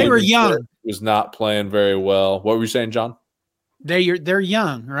 Barrett they were young. Was not playing very well. What were you saying, John? They're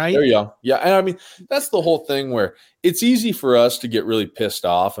young, right? They're young. Yeah. And I mean, that's the whole thing where it's easy for us to get really pissed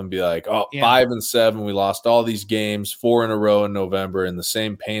off and be like, 5-7, we lost all these games, 4 in a row in November in the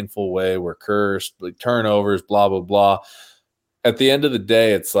same painful way. We're cursed, like turnovers, blah, blah, blah. At the end of the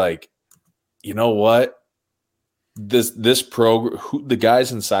day, it's like, you know what? This program, the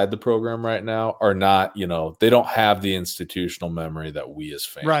guys inside the program right now are not, they don't have the institutional memory that we as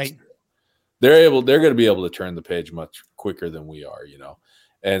fans do. They're going to be able to turn the page much quicker than we are,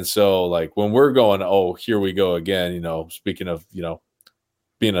 And so like when we're going, oh, here we go again, speaking of,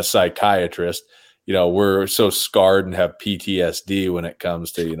 being a psychiatrist, we're so scarred and have PTSD when it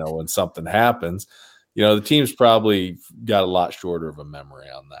comes to, when something happens, the team's probably got a lot shorter of a memory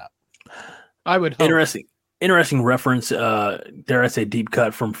on that. I would hope. Interesting reference, dare I say deep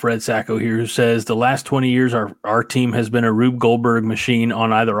cut from Fred Sacco here, who says the last 20 years our team has been a Rube Goldberg machine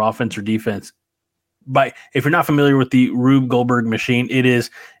on either offense or defense. If you're not familiar with the Rube Goldberg machine, it is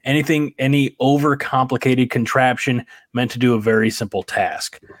any overcomplicated contraption meant to do a very simple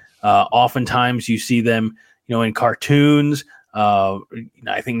task. Oftentimes you see them, in cartoons. I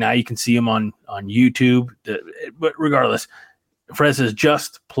think now you can see them on YouTube. But regardless, Fred says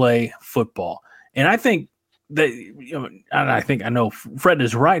just play football. And I think that, I know Fred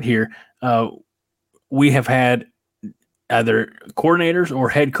is right here. We have had either coordinators or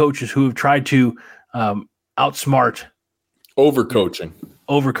head coaches who have tried to outsmart, overcoach,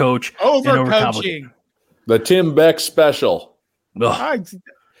 the Tim Beck special. I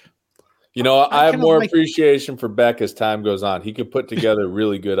have more appreciation for Beck as time goes on. He could put together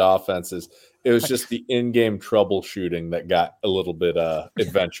really good offenses. It was just the in-game troubleshooting that got a little bit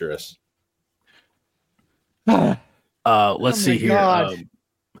adventurous. Let's see here.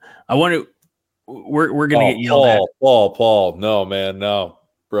 I want to. We're gonna get yelled at. Paul. No, man, no,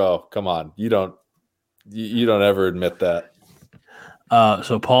 bro. Come on. You don't ever admit that.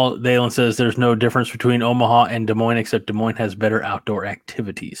 So Paul Dalen says there's no difference between Omaha and Des Moines except Des Moines has better outdoor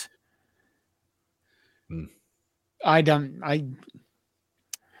activities. Having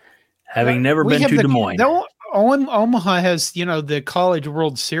never been to Des Moines. Omaha has, the College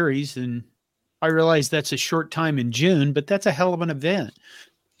World Series, and I realize that's a short time in June, but that's a hell of an event.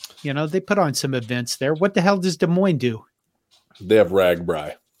 They put on some events there. What the hell does Des Moines do? They have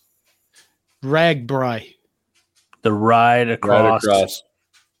Ragbri. The ride across.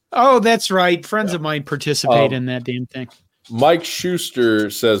 Oh, that's right. Friends of mine participate in that damn thing. Mike Schuster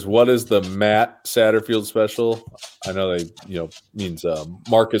says, what is the Matt Satterfield special? I know they, means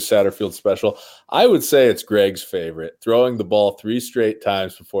Marcus Satterfield special. I would say it's Greg's favorite, throwing the ball 3 straight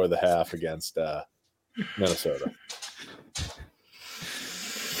times before the half against Minnesota.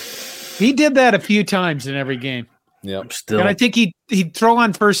 He did that a few times in every game. Yeah, and I think he'd throw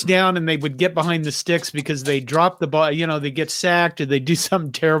on first down, and they would get behind the sticks because they drop the ball. They get sacked or they do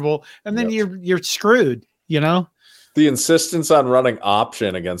something terrible, and then you're screwed. The insistence on running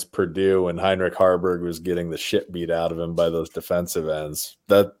option against Purdue when Heinrich Harburg was getting the shit beat out of him by those defensive ends.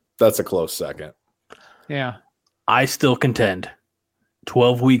 That's a close second. Yeah. I still contend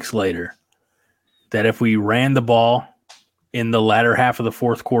 12 weeks later that if we ran the ball in the latter half of the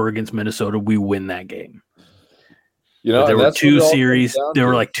fourth quarter against Minnesota, we win that game. There were 2 series. There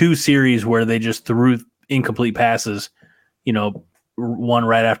were like 2 series where they just threw incomplete passes, one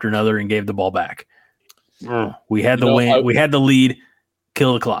right after another and gave the ball back. We had the win. We had the lead.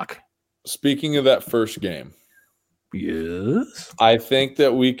 Kill the clock. Speaking of that first game, yes, I think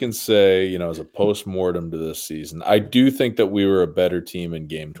that we can say, as a post-mortem to this season, I do think that we were a better team in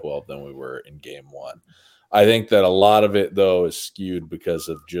Game 12 than we were in Game 1. I think that a lot of it, though, is skewed because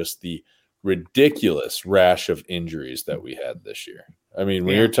of just the ridiculous rash of injuries that we had this year. I mean,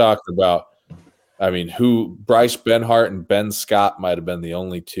 when you're talking about, who Bryce Benhart and Ben Scott might have been the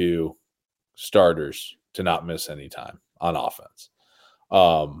only 2 starters to not miss any time on offense.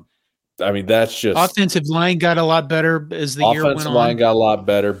 I mean, that's just offensive line got a lot better as the year went on. Offensive line got a lot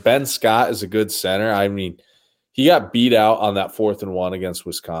better. Ben Scott is a good center. I mean, he got beat out on that 4th and 1 against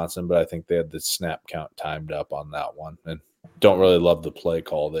Wisconsin, but I think they had the snap count timed up on that one. And don't really love the play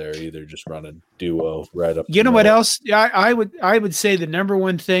call there either. Just run a duo right up. You know what else? I would say the number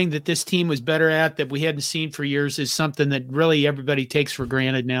one thing that this team was better at that we hadn't seen for years is something that really everybody takes for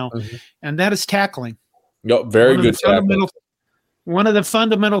granted now, and that is tackling. No, very good tackling. One of the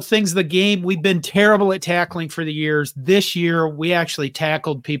fundamental things of the game, we've been terrible at tackling for the years. This year, we actually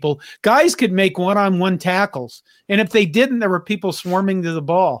tackled people. Guys could make one-on-one tackles, and if they didn't, there were people swarming to the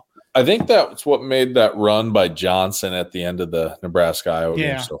ball. I think that's what made that run by Johnson at the end of the Nebraska-Iowa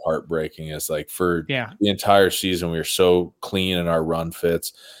game so heartbreaking. Is like for the entire season, we were so clean in our run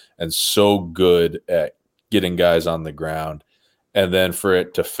fits and so good at getting guys on the ground. And then for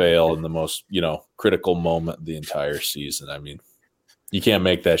it to fail in the most, critical moment of the entire season. I mean, you can't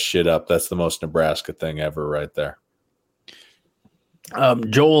make that shit up. That's the most Nebraska thing ever right there.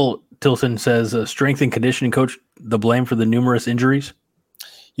 Joel Tilson says, strength and conditioning coach, the blame for the numerous injuries.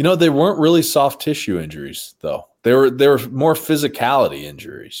 They weren't really soft tissue injuries, though. They were more physicality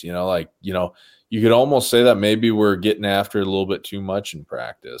injuries. You could almost say that maybe we're getting after it a little bit too much in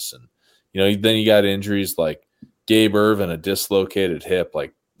practice. And, then you got injuries like Gabe Irvin, a dislocated hip.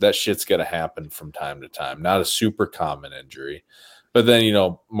 Like, that shit's going to happen from time to time. Not a super common injury. But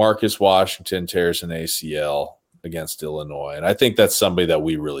then, Marcus Washington tears an ACL against Illinois. And I think that's somebody that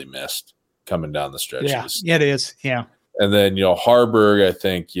we really missed coming down the stretch. Yeah, it is. Yeah. And then, Harburg, I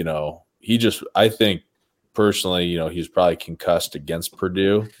think, I think personally, he's probably concussed against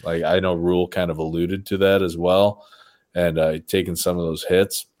Purdue. Like, I know Rhule kind of alluded to that as well and taking some of those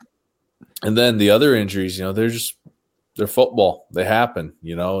hits. And then the other injuries, they're football. They happen,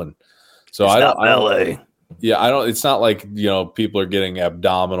 and so I don't. It's not like, people are getting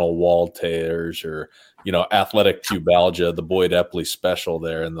abdominal wall tears or, athletic pubalgia, the Boyd Epley special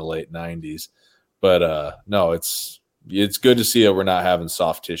there in the late 90s. But no, it's good to see that we're not having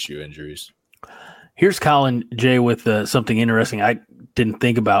soft tissue injuries. Here's Colin J with something interesting I didn't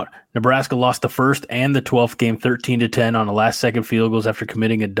think about. Nebraska lost the first and the 12th game 13-10 on the last-second field goals after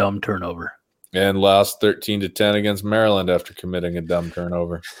committing a dumb turnover. And lost 13-10 against Maryland after committing a dumb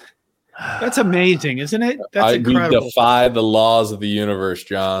turnover. That's amazing, isn't it? That's incredible. We defy the laws of the universe,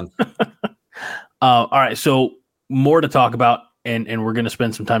 John. All right, so more to talk about, and we're going to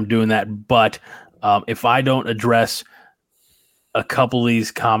spend some time doing that. But if I don't address a couple of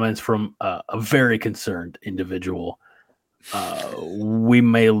these comments from a very concerned individual, we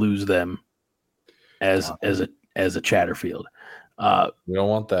may lose them as a Chatterfield. We don't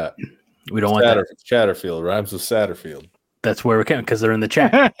want that. We don't want that. Chatterfield rhymes with Satterfield. That's where we can, because they're in the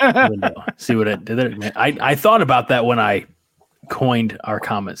chat window. See what I did there, man. I thought about that when I coined our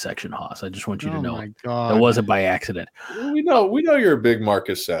comment section, Haas. I just want you to know that wasn't by accident. We know you're a big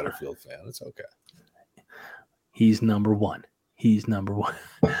Marcus Satterfield fan. It's okay. He's number one.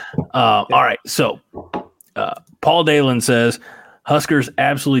 All right. So Paul Dalen says Huskers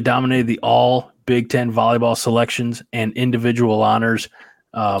absolutely dominated the all Big Ten volleyball selections and individual honors.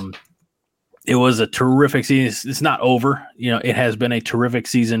 It was a terrific season. It's not over. It has been a terrific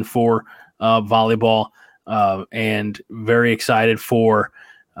season for volleyball, and very excited for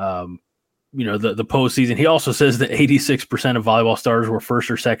the postseason. He also says that 86% of volleyball stars were first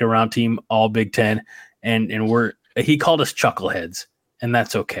or second round team all Big Ten, and he called us chuckleheads, and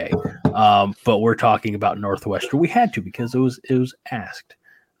that's okay. But we're talking about Northwestern. We had to because it was asked.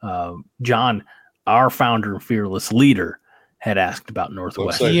 John, our founder and fearless leader, had asked about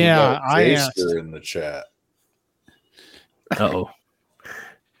Northwestern. Like I asked in the chat. Uh-oh.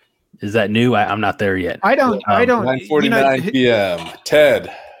 Is that new? I'm not there yet. I don't 9:49 p.m.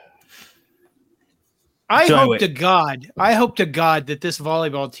 Ted. I hope to God that this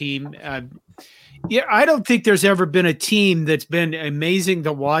volleyball team I don't think there's ever been a team that's been amazing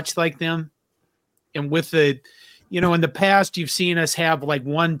to watch like them. And with the in the past, you've seen us have like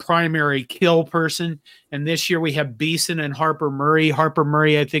one primary kill person. And this year we have Beeson and Harper Murray. Harper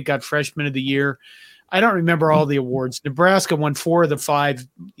Murray, I think, got Freshman of the Year. I don't remember all the awards. Nebraska won 4 of the 5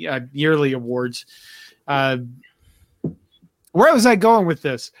 yearly awards. Where was I going with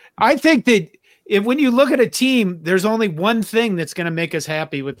this? I think that when you look at a team, there's only one thing that's going to make us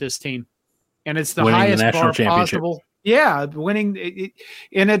happy with this team. And it's the highest bar possible. Yeah, winning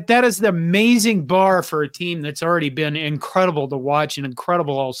that is the amazing bar for a team that's already been incredible to watch and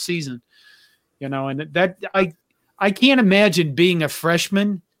incredible all season. And that I can't imagine being a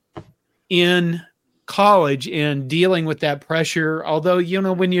freshman in college and dealing with that pressure. Although,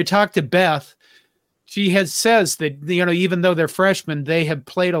 when you talk to Beth, she says that, even though they're freshmen, they have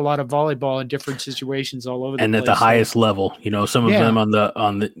played a lot of volleyball in different situations all over the place. And at the highest level, some of them on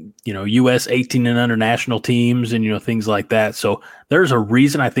the US 18 and under national teams and, things like that. So there's a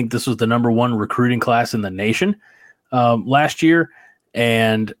reason I think this was the number one recruiting class in the nation last year.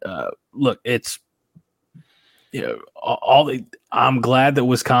 And look, it's, I'm glad that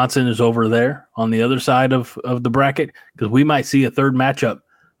Wisconsin is over there on the other side of the bracket, because we might see a third matchup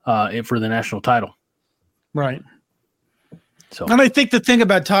for the national title. Right. So, and I think the thing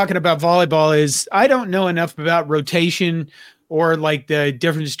about talking about volleyball is I don't know enough about rotation or like the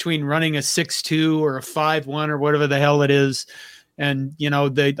difference between running a 6-2 or a 5-1 or whatever the hell it is. And,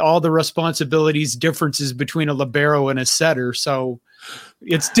 all the responsibilities, differences between a libero and a setter. So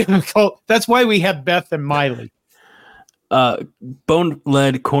it's difficult. That's why we have Beth and Miley.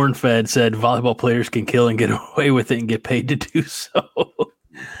 Bone-led corn-fed said volleyball players can kill and get away with it and get paid to do so.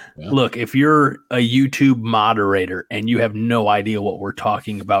 Yeah. Look, if you're a YouTube moderator and you have no idea what we're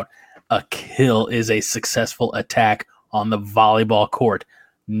talking about, a kill is a successful attack on the volleyball court.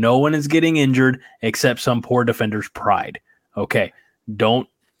 No one is getting injured except some poor defender's pride. Okay, don't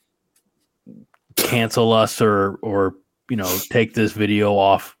cancel us or take this video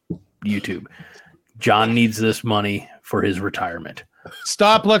off YouTube. John needs this money for his retirement.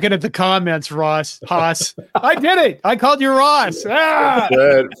 Stop looking at the comments, Haas. I did it. I called you Ross. Ah!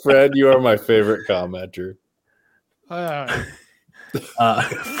 Fred, you are my favorite commenter. Fred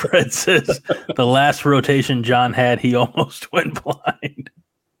says the last rotation John had, he almost went blind.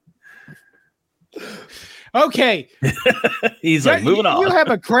 Okay. He's like, moving on. You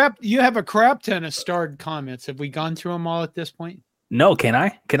have a crap ton of starred comments. Have we gone through them all at this point? No, can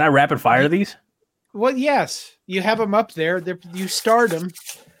I? Can I rapid fire these? Well, yes. You have them up there. You starred them.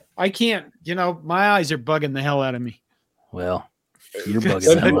 I can't. My eyes are bugging the hell out of me. Well, you're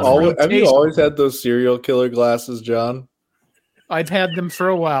bugging. Have you always had those serial killer glasses, John? I've had them for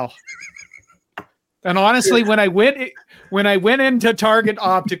a while. And honestly, when I went into Target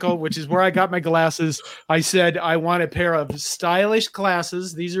Optical, which is where I got my glasses, I said I want a pair of stylish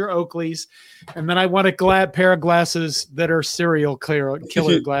glasses. These are Oakley's, and then I want a pair of glasses that are serial killer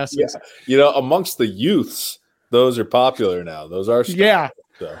glasses. Yeah. Amongst the youths, those are popular now. Those are stuff,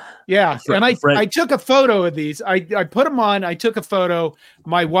 so. Yeah. And I took a photo of these. I put them on. I took a photo.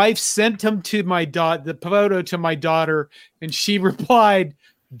 My wife sent them to the photo to my daughter, and she replied,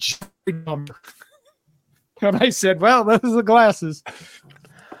 "Number." And I said, well, those are the glasses.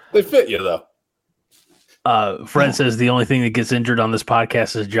 They fit you, though. Fred says the only thing that gets injured on this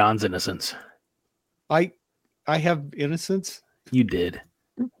podcast is John's innocence. I have innocence? You did.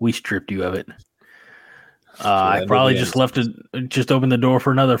 We stripped you of it. I probably just opened the door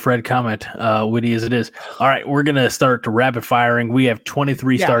for another Fred comment, witty as it is. All right, we're going to start rapid firing. We have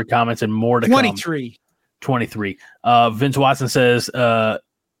 23 star comments and more to 23. come. 23. Vince Watson says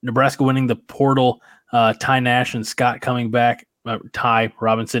Nebraska winning the portal. Ty Nash and Scott coming back. Ty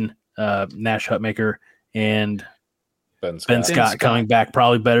Robinson, Nash Hutmaker, and Ben Scott coming back.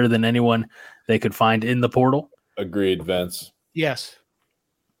 Probably better than anyone they could find in the portal. Agreed, Vince. Yes.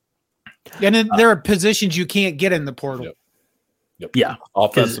 And then there are positions you can't get in the portal. Yep. Yeah.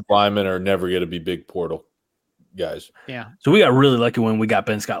 Offensive linemen are never going to be big portal guys. Yeah. So we got really lucky when we got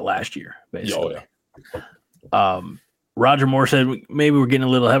Ben Scott last year, basically. Oh, yeah. Roger Moore said maybe we're getting a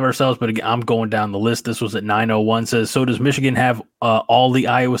little ahead of ourselves, but again, I'm going down the list. This was at 9:01. Says, so does Michigan have all the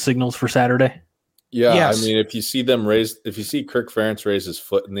Iowa signals for Saturday? Yeah, yes. I mean, if you see Kirk Ferentz raise his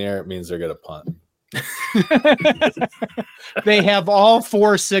foot in the air, it means they're going to punt. They have all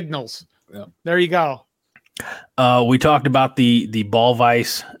 4 signals. Yeah. There you go. We talked about the Ball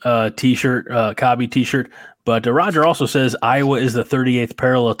Vice T-shirt, Cobby T-shirt, but Roger also says Iowa is the 38th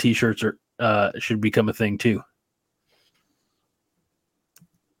parallel T-shirts should become a thing too.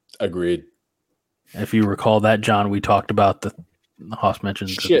 Agreed. If you recall that, John, we talked about the Haas mentioned.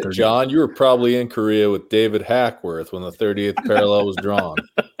 Shit, John, you were probably in Korea with David Hackworth when the 30th parallel was drawn.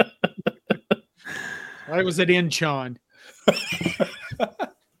 I was at Incheon.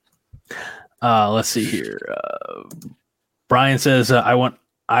 Let's see here. Brian says, I want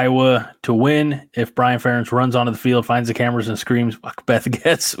Iowa to win. If Brian Ferentz runs onto the field, finds the cameras, and screams, "Fuck Beth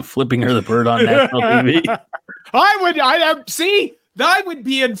Getz," flipping her the bird on national TV. I would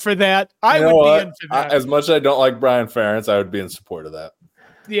be in for that. As much as I don't like Brian Ferentz, I would be in support of that.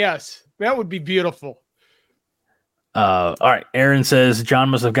 Yes, that would be beautiful. All right. Aaron says John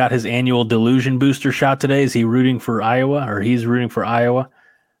must have got his annual delusion booster shot today. Is he rooting for Iowa, or he's rooting for Iowa?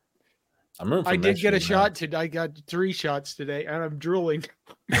 I did get a shot today. I got 3 shots today, and I'm drooling.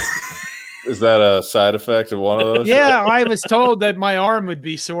 Is that a side effect of one of those? Yeah, I was told that my arm would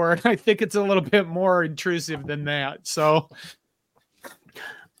be sore, and I think it's a little bit more intrusive than that. So,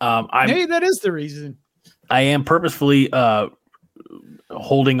 maybe that is the reason. I am purposefully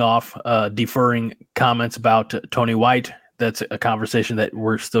holding off, deferring comments about Tony White. That's a conversation that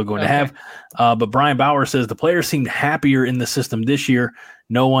we're still going to have. But Brian Bauer says the players seemed happier in the system this year.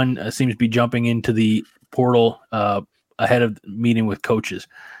 No one seems to be jumping into the portal ahead of meeting with coaches.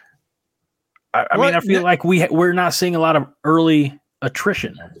 I mean, I feel like we're not seeing a lot of early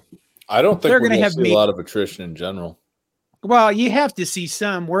attrition. I don't think we're going to see a lot of attrition in general. Well, you have to see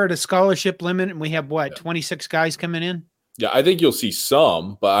some. We're at a scholarship limit, and we have 26 guys coming in. Yeah, I think you'll see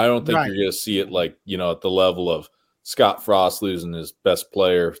some, but I don't think you're going to see it like, at the level of Scott Frost losing his best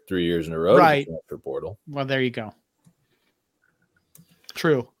player 3 years in a row. Right. After portal. Well, there you go.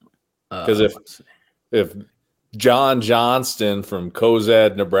 True. Because if John Johnston from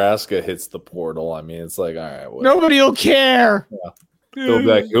Cozad, Nebraska hits the portal, I mean, it's like, all right. Nobody will care. Yeah. Go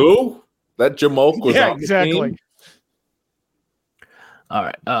back. Who? That Jamoke was on exactly. the team? All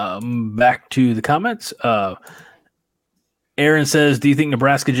right. Back to the comments. Aaron says, do you think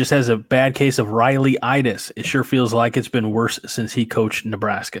Nebraska just has a bad case of Riley-itis? It sure feels like it's been worse since he coached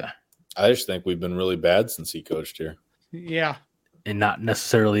Nebraska. I just think we've been really bad since he coached here. Yeah. And not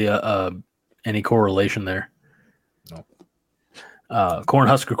necessarily any correlation there. No.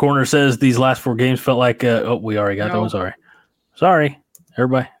 Cornhusker Corner says these last 4 games felt like we already got that one. Sorry,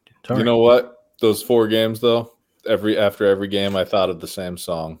 everybody. Sorry. You know what? Those 4 games, though, after every game, I thought of the same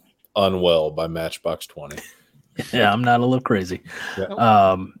song, Unwell by Matchbox 20. Yeah, I'm not a little crazy. Yeah.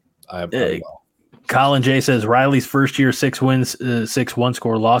 I am well. Colin J says Riley's first year 6 wins, 6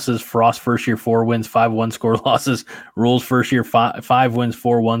 one-score losses. Frost first year 4 wins, 5 one-score losses. Rhule's first year 5 wins,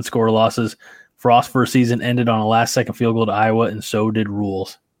 4 one-score losses. Frost first season ended on a last-second field goal to Iowa, and so did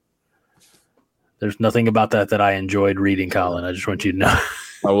Rhule's. There's nothing about that I enjoyed reading, Colin. I just want you to know.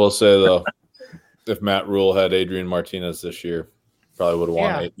 I will say, though, if Matt Rhule had Adrian Martinez this year, probably would have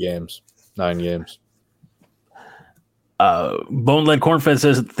won 8 games, 9 games. Bone-Led Cornfed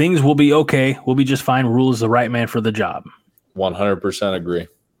says things will be okay. We'll be just fine. Rhule is the right man for the job. 100% agree.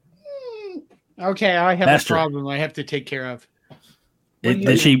 Okay, I have a problem I have to take care of.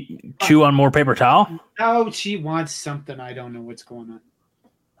 Did she chew on more paper towel? No, she wants something. I don't know what's going on.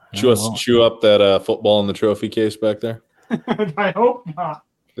 Chew up that football in the trophy case back there? I hope not.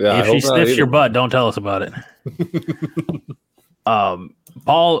 Yeah, if she sniffs your butt, don't tell us about it.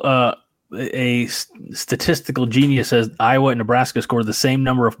 Paul, a statistical genius, says Iowa and Nebraska scored the same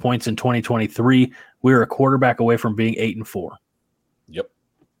number of points in 2023. We were a quarterback away from being 8-4. Yep,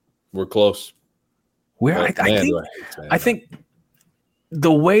 we're close. I think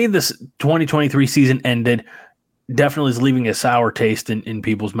the way this 2023 season ended definitely is leaving a sour taste in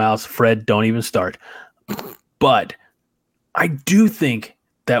people's mouths. Fred, don't even start. But I do think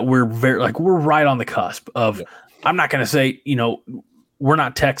that we're we're right on the cusp of. Yeah. I'm not going to say we're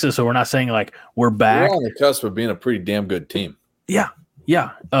not Texas, so we're not saying we're back. We're on the cusp of being a pretty damn good team. Yeah.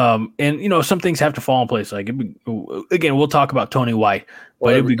 And some things have to fall in place. Again, we'll talk about Tony White,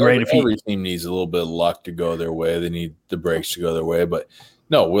 but it'd be great if every team needs a little bit of luck to go their way. They need the breaks to go their way, but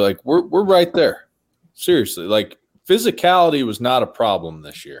no, we're right there. Seriously, physicality was not a problem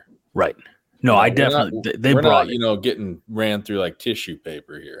this year. Right. No, I definitely we're not getting ran through like tissue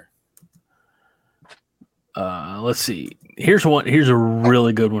paper here. Let's see. Here's a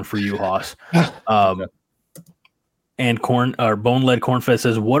really good one for you, Hoss. And Bone-Led Cornfed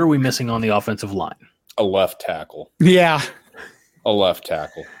says, what are we missing on the offensive line? A left tackle. Yeah. A left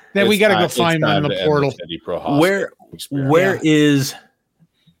tackle. Then we got to go find one in the portal. Where is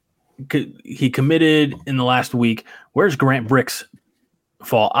he committed in the last week? Where's Grant Brick's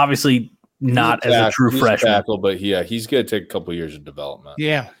fall? Obviously not as a true freshman. Tackle, but he's going to take a couple years of development.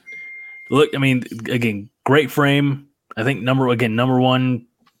 Yeah. Look, I mean, again, great frame. I think number one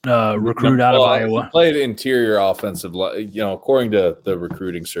recruit out of Iowa. He played interior offensive line. According to the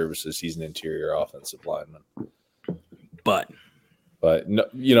recruiting services, he's an interior offensive lineman. But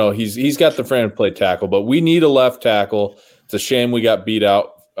no, he's got the frame to play tackle. But we need a left tackle. It's a shame we got beat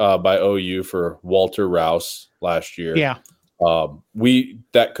out by OU for Walter Rouse last year. Yeah.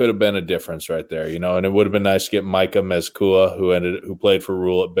 That could have been a difference right there, and it would have been nice to get Micah Mezcua, who played for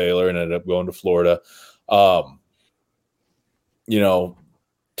Rhule at Baylor and ended up going to Florida.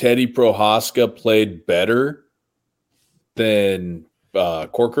 Teddy Prohaska played better than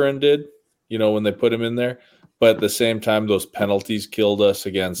Corcoran did, when they put him in there. But at the same time, those penalties killed us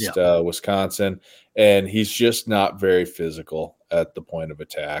against Wisconsin, and he's just not very physical at the point of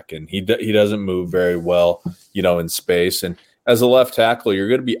attack, and he doesn't move very well, in space. And as a left tackle, you're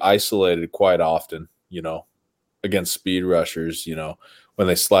going to be isolated quite often, against speed rushers, when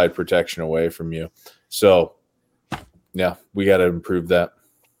they slide protection away from you. So, yeah, we got to improve that.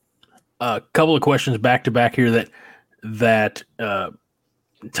 A couple of questions back to back here that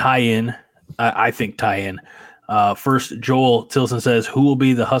tie in. I think tie in. First, Joel Tilson says, "Who will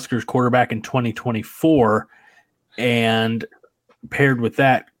be the Huskers quarterback in 2024?" And paired with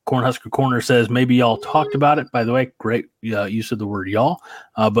that, Cornhusker Corner says, "Maybe y'all talked about it." By the way, great use of the word y'all.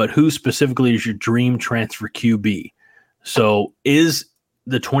 But who specifically is your dream transfer QB? So, is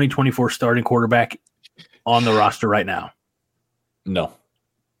the 2024 starting quarterback on the roster right now? No.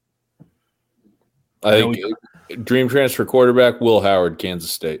 I think dream transfer quarterback, Will Howard,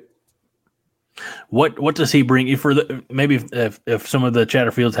 Kansas State. What does he bring you for maybe if some of the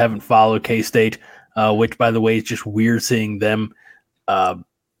Chatterfields haven't followed K-State, which by the way is just weird seeing them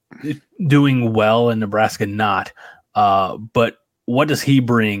doing well and Nebraska not. But what does he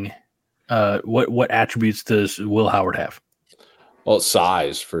bring? What attributes does Will Howard have? Well,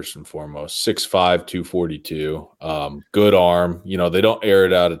 size first and foremost, 6'5", 242. Good arm. They don't air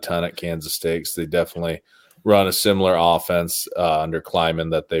it out a ton at Kansas State. So they definitely run a similar offense under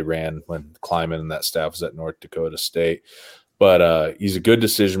Kleiman that they ran when Kleiman and that staff was at North Dakota State. But he's a good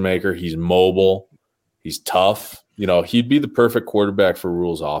decision maker. He's mobile. He's tough. He'd be the perfect quarterback for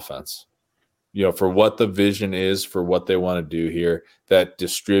Rhule's offense. For what the vision is, for what they want to do here, that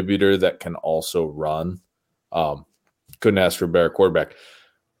distributor that can also run. Couldn't ask for a better quarterback.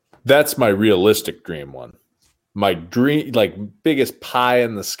 That's my realistic dream one. My dream, biggest pie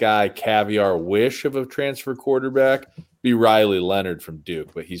in the sky caviar wish of a transfer quarterback, be Riley Leonard from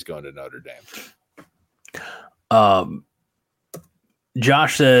Duke, but he's going to Notre Dame.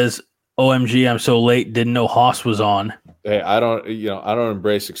 Josh says, "OMG, I'm so late. Didn't know Haas was on." Hey, I don't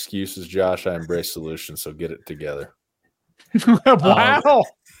embrace excuses, Josh. I embrace solutions. So get it together. Wow.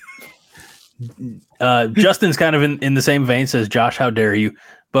 Justin's kind of in the same vein, says, "Josh, how dare you?"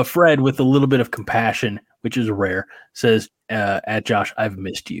 But Fred, with a little bit of compassion, which is rare, says, "At Josh, I've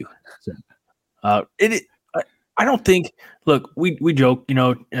missed you." I don't think. Look, we joke,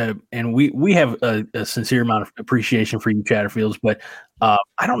 and we have a sincere amount of appreciation for you, Chatterfields. But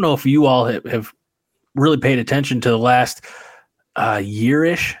I don't know if you all have really paid attention to the last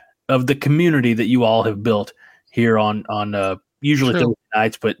year-ish of the community that you all have built here on usually Thursday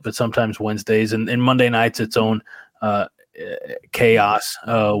nights, but sometimes Wednesdays and Monday nights. Its own chaos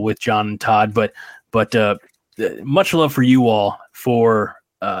with John and Todd. But much love for you all for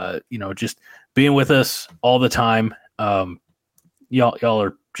just being with us all the time. Y'all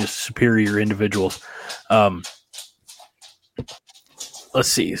are just superior individuals. Let's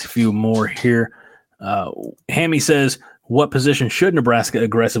see a few more here. Hammy says, "What position should Nebraska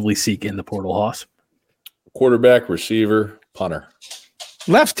aggressively seek in the portal, Hoss?" Quarterback, receiver, punter.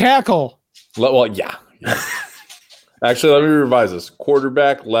 Left tackle. Well, yeah. Actually, let me revise this.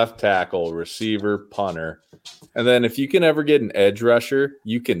 Quarterback, left tackle, receiver, punter. And then if you can ever get an edge rusher,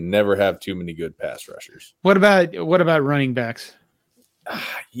 you can never have too many good pass rushers. What about running backs?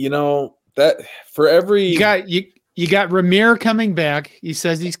 That for every you got Ramir coming back. He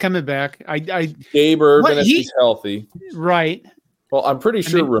says he's coming back. Gabe Urban if he's healthy. Right. Well, I'm pretty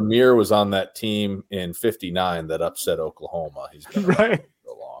sure Ramir was on that team in '59 that upset Oklahoma. He's been right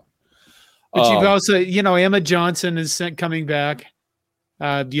so long. But you've also, Emma Johnson is coming back.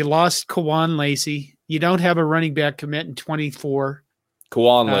 You lost Kawan Lacey. You don't have a running back commit in 24.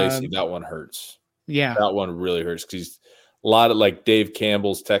 Kawan Lacey, that one hurts. Yeah. That one really hurts because he's a lot of Dave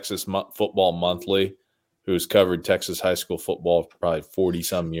Campbell's Texas Football Monthly, who's covered Texas high school football for probably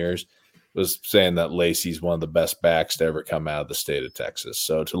 40-some years, was saying that Lacey's one of the best backs to ever come out of the state of Texas.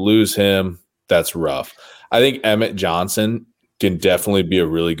 So to lose him, that's rough. I think Emmett Johnson can definitely be a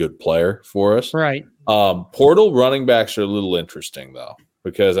really good player for us. Right. Portal running backs are a little interesting, though,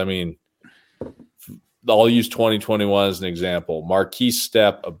 because, I'll use 2021 as an example. Marquise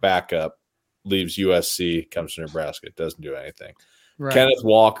Stepp, a backup, leaves USC, comes to Nebraska. It doesn't do anything. Right. Kenneth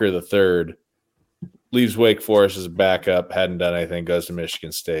Walker, the third, leaves Wake Forest as a backup, hadn't done anything, goes to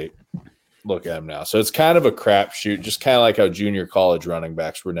Michigan State. Look at him now. So it's kind of a crapshoot, just kind of like how junior college running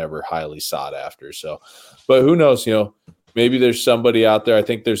backs were never highly sought after. So, but who knows, maybe there's somebody out there. I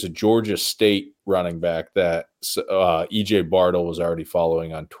think there's a Georgia State running back that EJ Bartle was already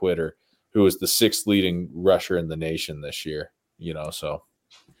following on Twitter, who was the 6th leading rusher in the nation this year, so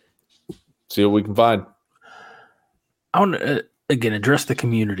see what we can find. I want to, again, address the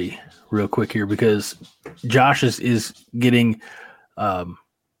community real quick here because Josh is getting, I don't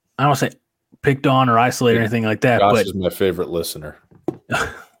want to say picked on or isolated or anything like that. Josh is my favorite listener. Wow.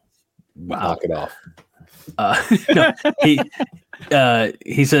 Knock it off. No,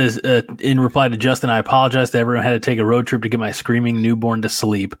 he says in reply to Justin, I apologize to everyone. I had to take a road trip to get my screaming newborn to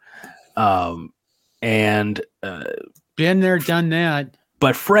sleep. And been there, done that.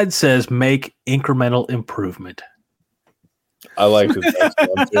 But Fred says make incremental improvement. I like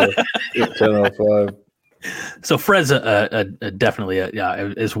it. 10:05. So Fred's a definitely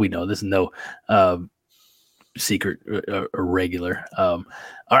as we know, this is no secret or regular. All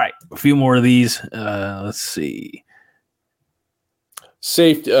right, a few more of these. Let's see.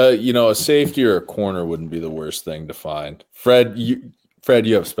 Safety, a safety or a corner wouldn't be the worst thing to find. Fred, you have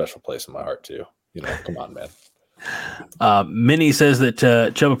a special place in my heart too. Come on, man. Minnie says that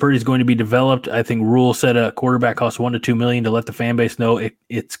Chubba Purdy is going to be developed. I think Rhule said a quarterback costs $1 to $2 million to let the fan base know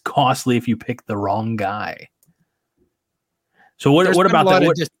it's costly if you pick the wrong guy. So what about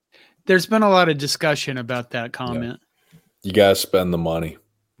that? There's been a lot of discussion about that comment. Yeah. You got to spend the money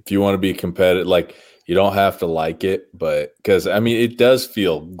if you want to be competitive. Like, you don't have to like it, but because it does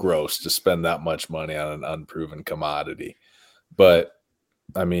feel gross to spend that much money on an unproven commodity. But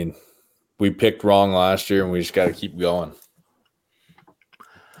we picked wrong last year, and we just got to keep going.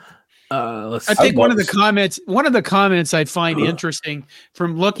 I think one of the comments I find interesting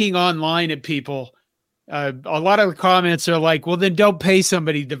from looking online at people. A lot of the comments are like, well, then don't pay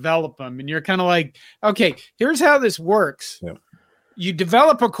somebody to develop them. And you're kind of like, okay, here's how this works. Yep. You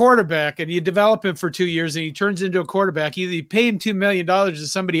develop a quarterback and you develop him for 2 years and he turns into a quarterback. Either you pay him $2 million or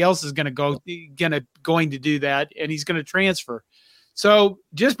somebody else is going to do that, and he's going to transfer. So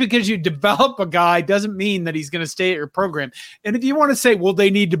just because you develop a guy doesn't mean that he's going to stay at your program. And if you want to say, well, they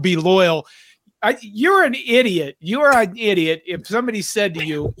need to be loyal, you're an idiot. You are an idiot if somebody said to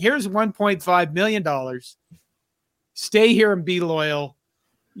you, here's $1.5 million. Stay here and be loyal.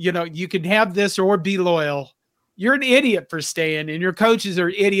 You can have this or be loyal. You're an idiot for staying, and your coaches are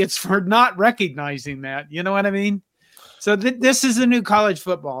idiots for not recognizing that. You know what I mean? So this is the new college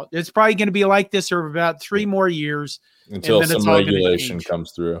football. It's probably going to be like this for about 3 more years. Until some regulation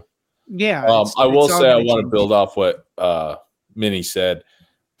comes through. Yeah. I will say I want to build off what Minnie said.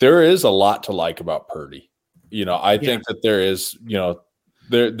 There is a lot to like about Purdy. I think that there is,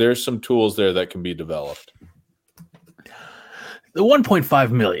 there's some tools there that can be developed. The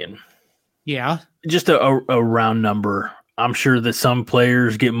 $1.5 million. Yeah. Just a round number. I'm sure that some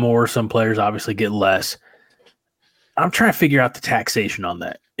players get more, some players obviously get less. I'm trying to figure out the taxation on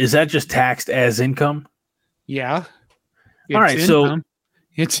that. Is that just taxed as income? Yeah. All right, income. So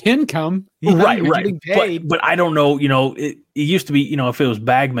it's income. Right. But I don't know, it used to be, if it was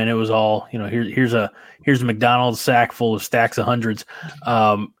Bagman, it was all, here's a McDonald's sack full of stacks of hundreds,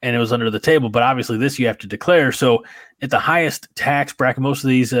 and it was under the table. But obviously this you have to declare. So at the highest tax bracket, most of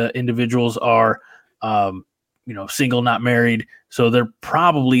these individuals are, single, not married. So they're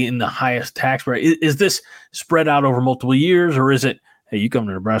probably in the highest tax bracket. Is this spread out over multiple years, or is it, hey, you come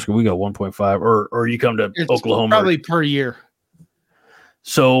to Nebraska, we got 1.5, or you come to Oklahoma? Probably per year.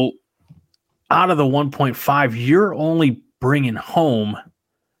 So out of the 1.5, you're only bringing home,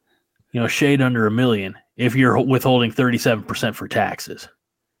 shade under $1 million if you're withholding 37% for taxes.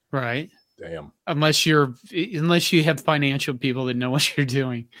 Right. Damn. Unless you have financial people that know what you're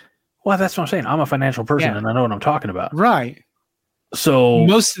doing. Well, that's what I'm saying. I'm a financial person and I know what I'm talking about. Right. So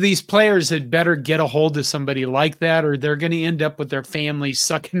most of these players had better get a hold of somebody like that, or they're going to end up with their family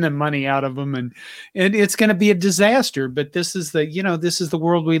sucking the money out of them, and it's going to be a disaster. But this is the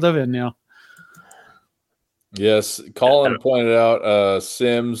world we live in now. Yes, Colin pointed out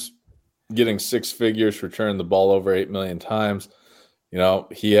Sims getting 6 figures for turning the ball over 8 million times.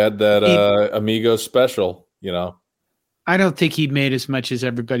 He had that Amigo special. I don't think he made as much as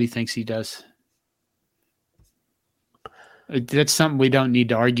everybody thinks he does. That's something we don't need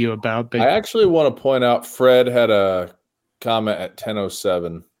to argue about. But I actually want to point out Fred had a comment at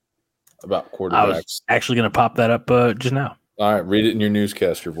 10:07 about quarterbacks. I was actually going to pop that up just now. All right, read it in your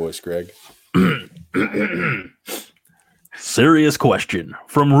newscaster voice, Greg. Serious question.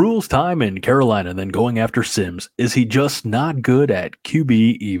 From Rhule's time in Carolina, then going after Sims, is he just not good at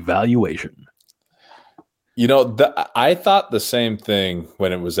QB evaluation? I thought the same thing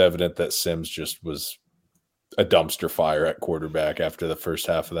when it was evident that Sims just was a dumpster fire at quarterback after the first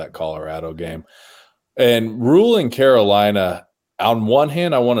half of that Colorado game. And Rhule in Carolina, on one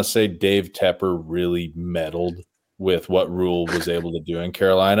hand, I want to say Dave Tepper really meddled with what Rhule was able to do in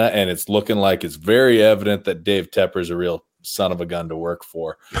Carolina, and it's looking like it's very evident that Dave Tepper is a real son of a gun to work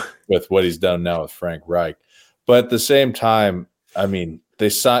for with what he's done now with Frank Reich. But at the same time,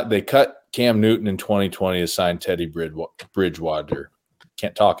 they cut Cam Newton in 2020 to sign Teddy Bridgewater.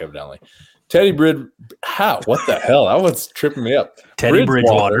 Can't talk evidently. How? What the hell? That was tripping me up. Teddy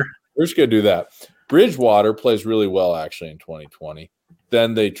Bridgewater. We're just going to do that. Bridgewater plays really well actually in 2020.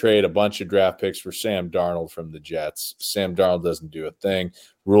 Then they trade a bunch of draft picks for Sam Darnold from the Jets. Sam Darnold doesn't do a thing.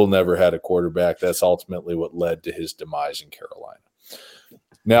 Rhule never had a quarterback. That's ultimately what led to his demise in Carolina.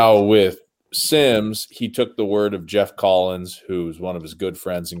 Now with Sims, he took the word of Jeff Collins, who's one of his good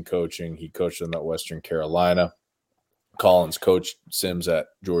friends in coaching. He coached them at Western Carolina. Collins coached Sims at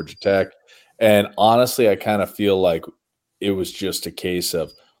Georgia Tech. And honestly, I kind of feel like it was just a case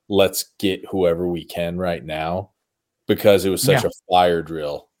of let's get whoever we can right now, because it was such a fire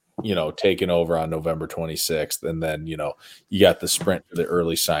drill, taking over on November 26th. And then, you got the sprint to the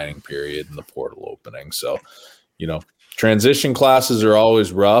early signing period and the portal opening. So, transition classes are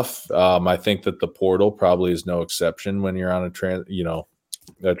always rough. I think that the portal probably is no exception when you're on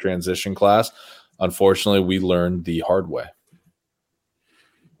a transition class. Unfortunately, we learned the hard way.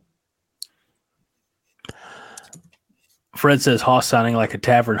 Fred says Haas sounding like a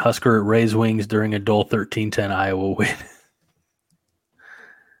tavern Husker at Ray's Wings during a dull 13-10 Iowa win.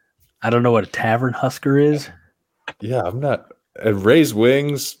 I don't know what a tavern Husker is. Yeah, I'm not. At Ray's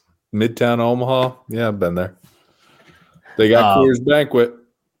Wings, Midtown Omaha. Yeah, I've been there. They got Coors Banquet.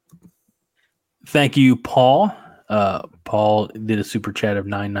 Thank you, Paul. Paul did a super chat of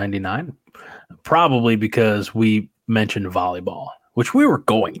 $9.99, probably because we mentioned volleyball, which we were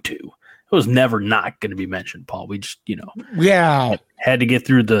going to. It was never not going to be mentioned, Paul. We just, had to get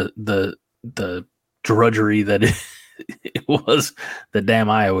through the drudgery that it was the damn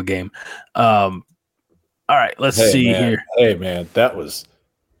Iowa game. All right, let's see here. Hey, man, that was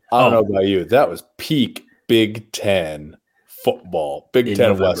 – I don't know about you. That was peak Big Ten football, Big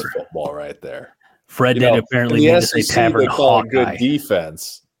Ten West football right there. Fred did apparently mean to say tavern Hawkeye. Good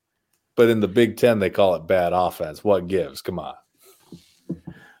defense, but in the Big Ten they call it bad offense. What gives? Come on.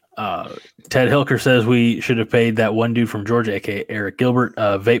 Ted Hilker says we should have paid that one dude from Georgia, aka Eric Gilbert,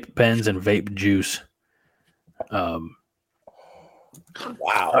 vape pens and vape juice. Wow.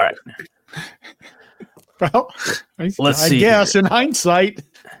 All right. Well, let's see. I guess in hindsight,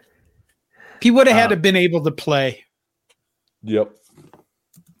 he would have had to been able to play. Yep.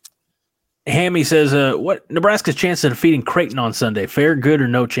 Hammy says, what Nebraska's chance of defeating Creighton on Sunday? Fair, good, or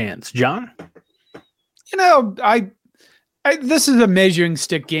no chance? John? This is a measuring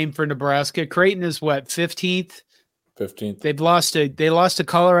stick game for Nebraska. Creighton is what, 15th? 15th. They lost to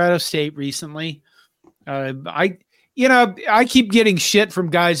Colorado State recently. I keep getting shit from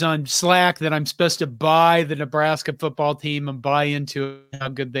guys on Slack that I'm supposed to buy the Nebraska football team and buy into how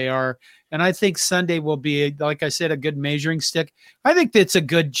good they are. And I think Sunday will be, like I said, a good measuring stick. I think that's a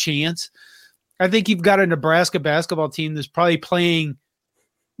good chance. I think you've got a Nebraska basketball team that's probably playing.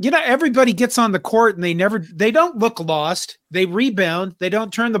 Everybody gets on the court and they don't look lost. They rebound. They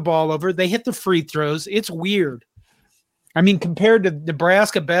don't turn the ball over. They hit the free throws. It's weird. I mean, compared to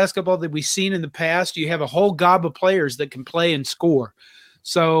Nebraska basketball that we've seen in the past, you have a whole gob of players that can play and score.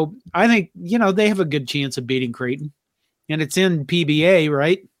 So I think, they have a good chance of beating Creighton. And it's in PBA,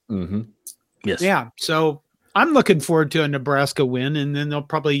 right? Mm-hmm. Yes. Yeah. So I'm looking forward to a Nebraska win, and then they'll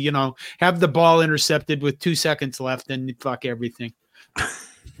probably, have the ball intercepted with 2 seconds left and fuck everything.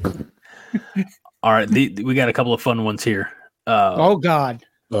 All right. We got a couple of fun ones here. Oh, God.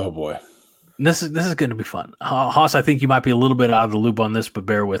 Oh, boy. This is going to be fun. Haas, I think you might be a little bit out of the loop on this, but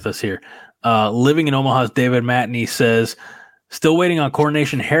bear with us here. Living in Omaha's David Matney says, still waiting on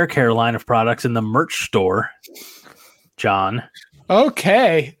Coordination Hair Care line of products in the merch store. John.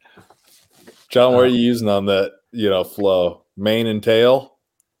 Okay. John, what are you using on that, flow? Mane and tail?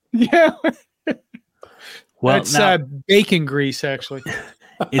 Yeah. Well, it's now, bacon grease, actually.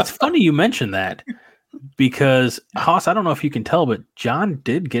 It's funny you mentioned that because, Haas, I don't know if you can tell, but John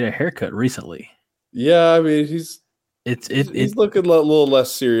did get a haircut recently. Yeah, I mean, he's looking a little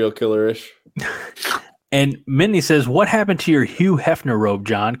less serial killer-ish. And Minnie says, what happened to your Hugh Hefner robe,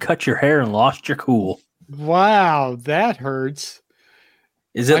 John? Cut your hair and lost your cool. Wow, that hurts.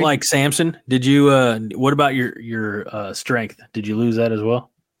 Is it like Samson? Did you what about your strength? Did you lose that as well?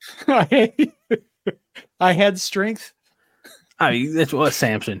 I had strength. I mean, that's what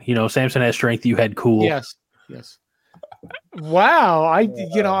Samson. Samson has strength, you had cool. Yes. Wow,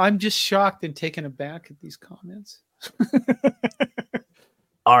 I'm just shocked and taken aback at these comments.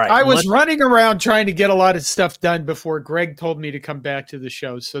 All right. I was running around trying to get a lot of stuff done before Greg told me to come back to the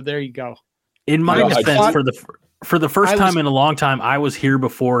show. So there you go. In my defense, for the first time in a long time, I was here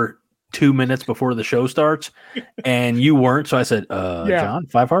before 2 minutes before the show starts, and you weren't. So I said, John,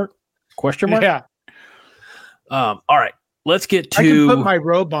 5 heart? Question mark? Yeah. All right. Let's get to. I can put my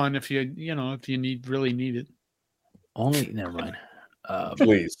robe on if you really need it. Only, never mind.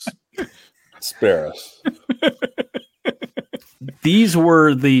 Please spare us. these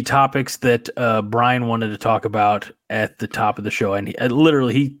were the topics that Brian wanted to talk about at the top of the show, and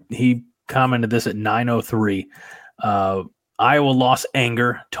he commented this at 9:03. Iowa loss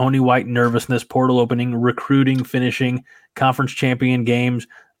anger, Tony White nervousness, portal opening, recruiting finishing, conference champion games,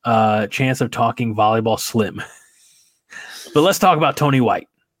 chance of talking volleyball slim. But let's talk about Tony White.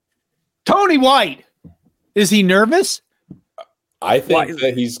 Tony White, is he nervous? I think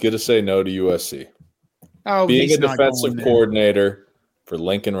that he's going to say no to USC. Oh, being a defensive coordinator for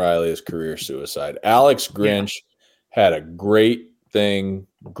Lincoln Riley is career suicide. Alex Grinch had a great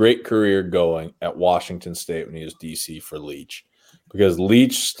career going at Washington State when he was DC for Leach, because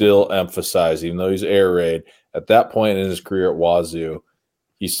Leach still emphasized, even though he's air raid, at that point in his career at Wazoo,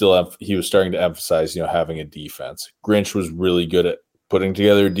 he was starting to emphasize, having a defense. Grinch was really good at putting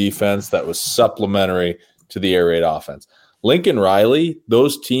together a defense that was supplementary to the air raid offense. Lincoln Riley,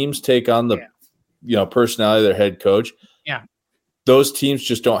 those teams take on the personality of their head coach. Yeah. Those teams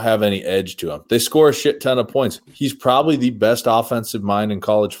just don't have any edge to them. They score a shit ton of points. He's probably the best offensive mind in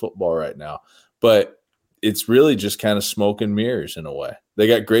college football right now, but it's really just kind of smoke and mirrors in a way. They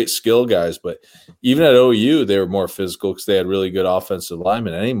got great skill guys, but even at OU, they were more physical because they had really good offensive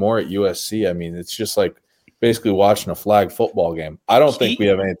linemen. Anymore at USC, I mean, it's just like basically watching a flag football game. I don't think we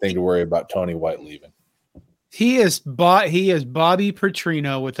have anything to worry about Tony White leaving. He is Bobby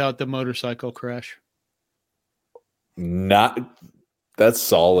Petrino without the motorcycle crash. That's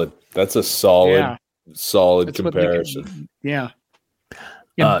solid. That's a solid That's comparison.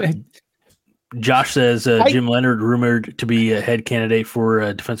 Josh says Jim Leonard rumored to be a head candidate for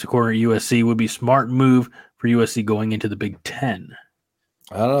a defensive coordinator at USC would be smart move for USC going into the Big Ten.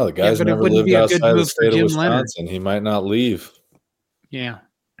 I don't know. The guy's never lived outside the state of Wisconsin. He might not leave. Yeah.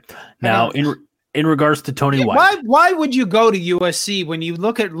 Now, in regards to Tony White, why would you go to USC when you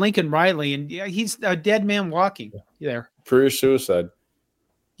look at Lincoln Riley and he's a dead man walking there? Career suicide.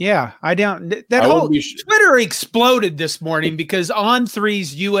 Yeah, I don't. Twitter exploded this morning because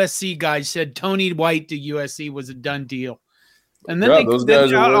On3's USC guys said Tony White to USC was a done deal, and then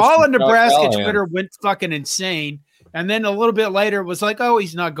all of Nebraska Twitter went fucking insane. And then a little bit later, it was like, oh,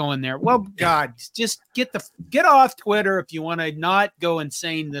 he's not going there. Well, God, just get off Twitter if you want to not go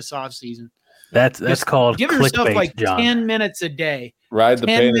insane this offseason. That's called give yourself clickbait, like John. 10 minutes a day. Ride the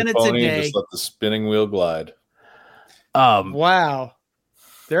painted pony and just let the spinning wheel glide. Wow.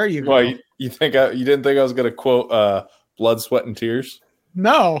 There you go. Well, you didn't think I was going to quote Blood, Sweat, and Tears?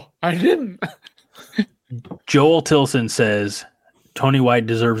 No, I didn't. Joel Tilson says Tony White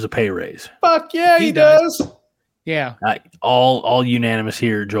deserves a pay raise. Fuck yeah, he does. Yeah. All unanimous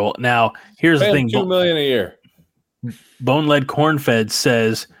here, Joel. Now, here's the thing. $2 million a year. Bone-Led Corn-Fed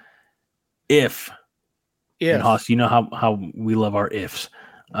says if and Haas, you know how we love our ifs.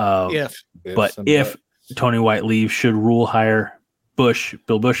 If Tony White leaves, should Rhule hire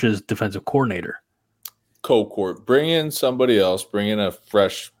Bill Bush's defensive coordinator? Bring in somebody else, bring in a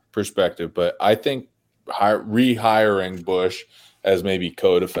fresh perspective. But I think rehiring Bush as maybe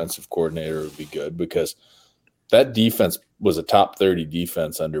co-defensive coordinator would be good, because that defense was a top 30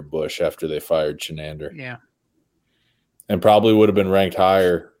 defense under Bush after they fired Chenander. Yeah. And probably would have been ranked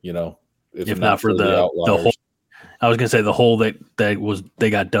higher, if not for the hole. I was going to say the hole that they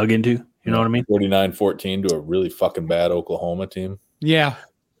got dug into. You know what I mean? 49-14 to a really fucking bad Oklahoma team. Yeah.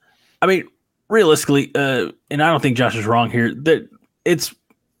 I mean, realistically, and I don't think Josh is wrong here, that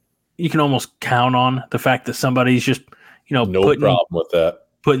you can almost count on the fact that somebody's just, no problem with that.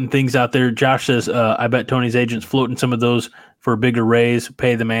 Putting things out there. Josh says, I bet Tony's agent's floating some of those for a bigger raise.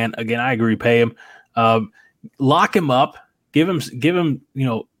 Pay the man. Again, I agree. Pay him. Lock him up. Give him,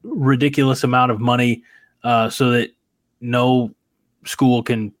 ridiculous amount of money so that no school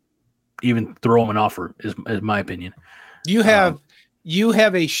can even throw him an offer, is my opinion. You have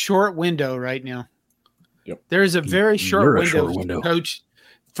a short window right now. Yep. There's a very short window.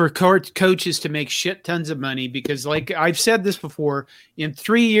 Coaches to make shit tons of money, because like I've said this before, in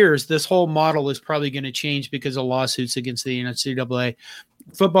 3 years, this whole model is probably going to change because of lawsuits against the NCAA.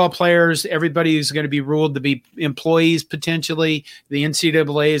 Football players, everybody is going to be ruled to be employees potentially. The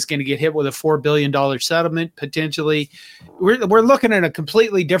NCAA is going to get hit with a $4 billion settlement potentially. We're looking at a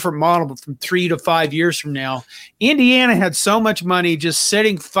completely different model from 3 to 5 years from now. Indiana had so much money just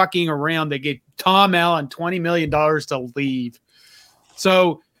sitting fucking around. They gave Tom Allen $20 million to leave.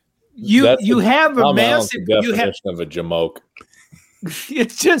 So you have a massive definition of a jamoke.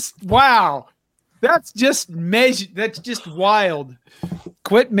 It's just wow. That's just wild.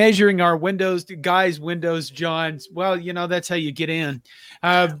 Quit measuring our windows, guys' windows, John's. Well, that's how you get in.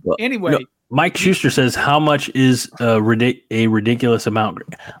 Anyway, Mike Schuster says, how much is a ridiculous amount?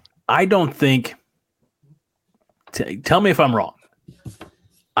 I don't think tell me if I'm wrong.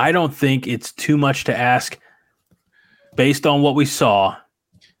 I don't think it's too much to ask based on what we saw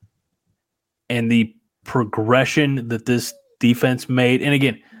and the progression that this defense made. And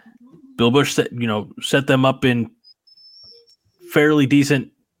again, Bill Busch set them up in fairly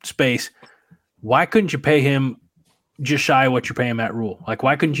decent space. Why couldn't you pay him just shy of what you're paying Matt Rhule? Like,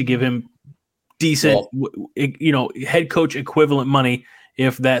 why couldn't you give him decent, head coach equivalent money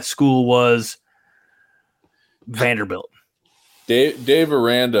if that school was Vanderbilt? Dave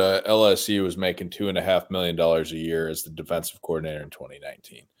Aranda at LSU was making $2.5 million a year as the defensive coordinator in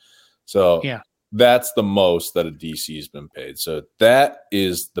 2019. So that's the most that a DC has been paid. So that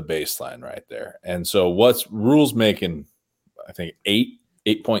is the baseline right there. And so what's Rhule's making, I think,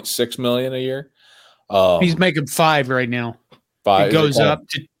 $8.6 million a year. He's making $5 right now. $5.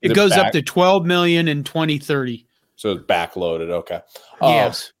 It goes up to $12 million in 2030. So it's backloaded. Okay.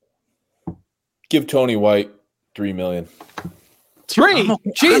 Yes. Give Tony White $3 million. $3.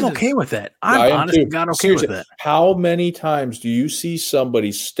 I'm okay with that. I'm honestly not okay Seriously, with that. How many times do you see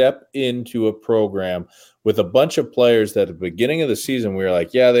somebody step into a program with a bunch of players that at the beginning of the season we were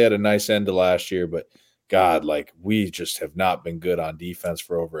like, yeah, they had a nice end to last year, but God, like, we just have not been good on defense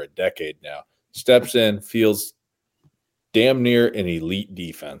for over a decade now. Steps in, feels damn near an elite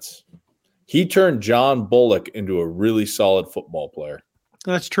defense. He turned John Bullock into a really solid football player.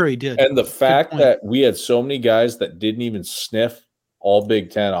 That's true, he did. And the fact that we had so many guys that didn't even sniff all Big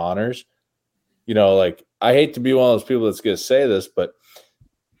Ten honors, like, I hate to be one of those people that's going to say this, but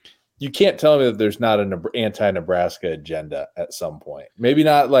you can't tell me that there's not an anti-Nebraska agenda at some point. Maybe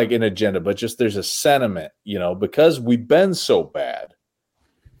not like an agenda, but just there's a sentiment, because we've been so bad,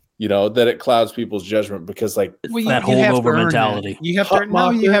 that it clouds people's judgment because, like, that holdover mentality. You have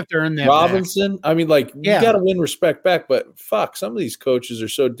to earn that. Robinson, back. I mean, like, you got to win respect back, but fuck, some of these coaches are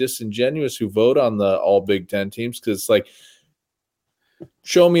so disingenuous who vote on the all Big Ten teams because, like,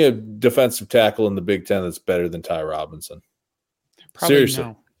 show me a defensive tackle in the Big Ten that's better than Ty Robinson. Probably seriously.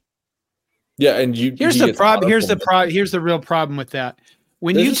 No. Yeah, and here's the problem. Here's the real problem with that.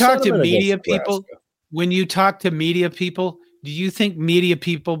 When you talk to media people, do you think media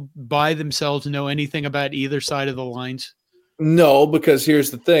people by themselves know anything about either side of the lines? No, because here's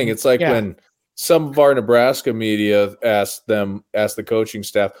the thing. It's like when some of our Nebraska media asked the coaching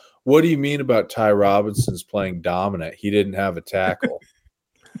staff, what do you mean about Ty Robinson's playing dominant? He didn't have a tackle.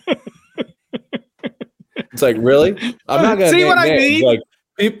 It's like, really? I'm not going to see what I mean. Like,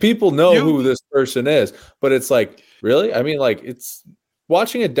 people know who this person is, but it's like, really? I mean, like, it's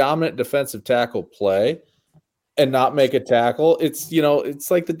watching a dominant defensive tackle play and not make a tackle. It's,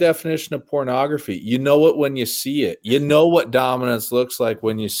 it's like the definition of pornography. You know it when you see it. You know what dominance looks like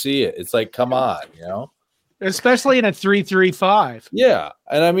when you see it. It's like, come on, especially in a 3-3-5. Yeah.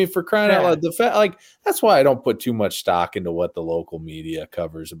 And I mean, for crying out loud, that's why I don't put too much stock into what the local media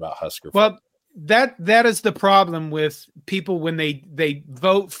covers about Husker football. Well, that is the problem with people when they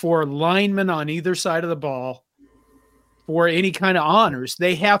vote for linemen on either side of the ball for any kind of honors.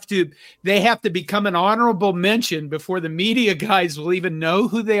 They have to become an honorable mention before the media guys will even know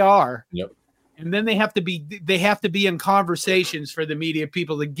who they are. Yep. And then they have to be in conversations for the media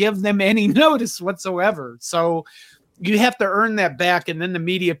people to give them any notice whatsoever. So you have to earn that back. And then the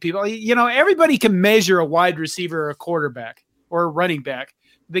media people, everybody can measure a wide receiver or a quarterback or a running back.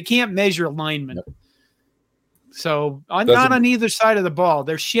 They can't measure a lineman. Yep. So not on either side of the ball.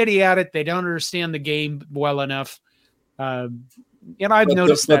 They're shitty at it. They don't understand the game well enough. I've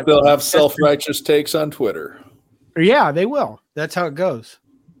noticed that. But they'll have self-righteous takes on Twitter. Yeah, they will. That's how it goes.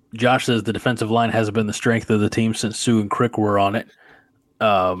 Josh says the defensive line hasn't been the strength of the team since Sue and Crick were on it.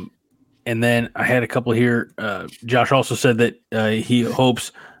 And then I had a couple here. Josh also said that he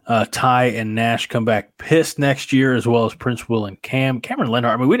hopes Ty and Nash come back pissed next year, as well as Prince Will and Cameron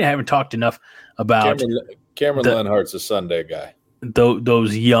Lenhart. I mean, we haven't talked enough about Cameron Lenhart's a Sunday guy.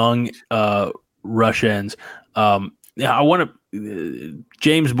 Those young rush ends. I want to.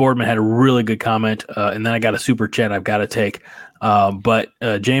 James Boardman had a really good comment, and then I got a super chat I've got to take. But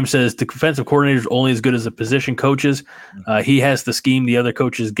James says the defensive coordinator is only as good as the position coaches. He has the scheme; the other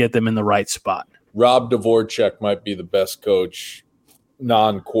coaches get them in the right spot. Rob Dvorak might be the best coach,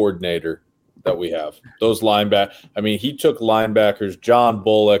 non-coordinator that we have. Those linebackers. I mean, he took linebackers. John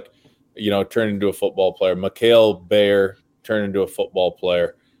Bullock, turned into a football player. Mikhail Bayer turned into a football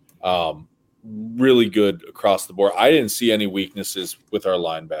player. Really good across the board. I didn't see any weaknesses with our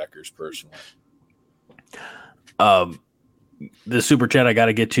linebackers personally. The super chat I got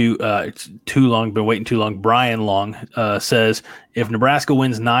to get to, it's too long, been waiting too long. Brian Long says, if Nebraska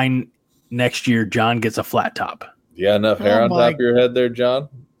wins 9 next year, John gets a flat top. Yeah, enough hair on top of your head there, John?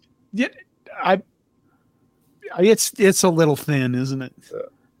 Yeah, It's a little thin, isn't it?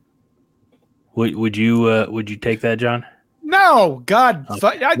 Would you take that, John? No, God,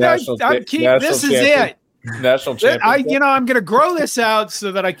 this is it. National champion. I'm going to grow this out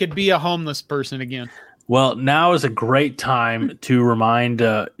so that I could be a homeless person again. Well, now is a great time to remind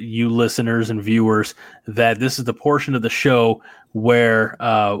you listeners and viewers that this is the portion of the show where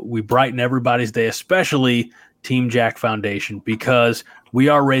we brighten everybody's day, especially Team Jack Foundation, because we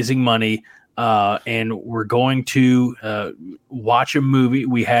are raising money and we're going to watch a movie.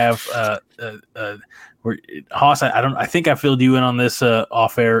 We have Haas. I think I filled you in on this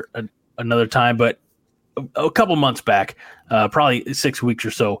off air another time, but a couple months back, probably 6 weeks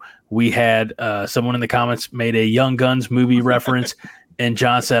or so, we had someone in the comments made a Young Guns movie reference, and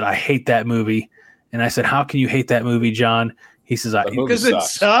John said, "I hate that movie." And I said, "How can you hate that movie, John?" He says, "Because it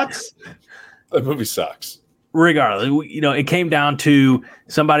sucks." That movie sucks. Regardless, it came down to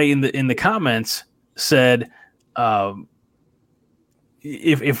somebody in the comments said,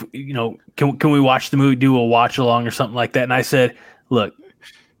 "If can we watch the movie, do a watch along or something like that?" And I said, "Look,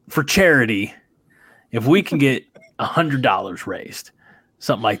 for charity, if we can get $100 raised,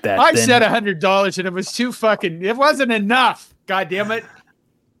 something like that." I said $100 and it was it wasn't enough. God damn it.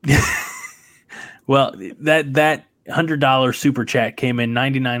 Well, that $100 super chat came in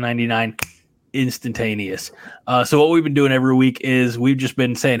 $99.99 instantaneous. So what we've been doing every week is we've just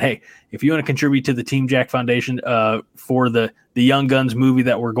been saying, hey, if you want to contribute to the Team Jack Foundation for the Young Guns movie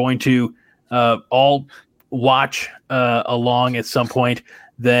that we're going to all watch along at some point,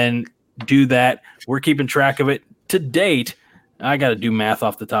 then do that. We're keeping track of it. To date, I got to do math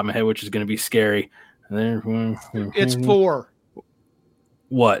off the top of my head, which is going to be scary. It's 4.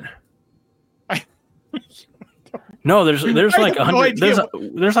 What? No, there's like there's like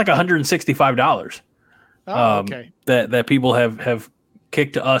 $165. Okay. That people have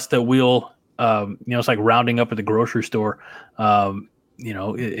kicked to us that we'll it's like rounding up at the grocery store.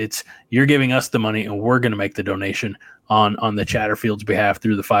 It's you're giving us the money and we're going to make the donation on the Chatterfield's behalf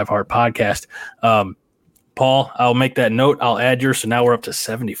through the 5 Heart podcast. Paul, I'll make that note. I'll add yours. So now we're up to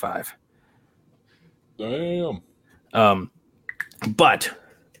 75. Damn. But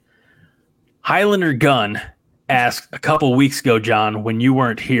Highlander Gun asked a couple weeks ago, John, when you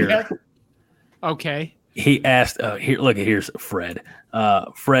weren't here. Yeah. Okay. He asked, here's Fred.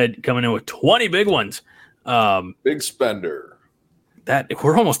 Fred coming in with 20 big ones. Big spender. That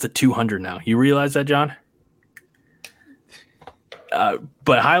we're almost at 200 now. You realize that, John?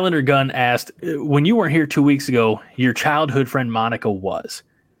 But Highlander Gun asked, when you weren't here 2 weeks ago, your childhood friend Monica was.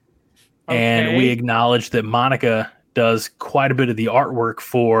 Okay. And we acknowledged that Monica does quite a bit of the artwork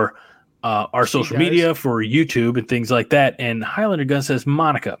for our social media, for YouTube and things like that. And Highlander Gun says,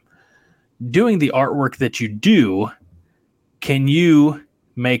 Monica, doing the artwork that you do, can you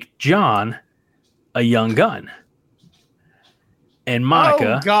make John a young gun? And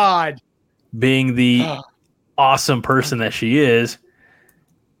Monica, oh God, being the awesome person that she is,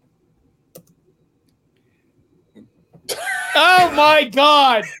 oh my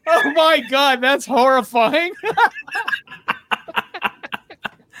God, that's horrifying.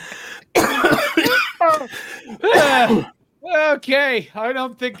 Okay, I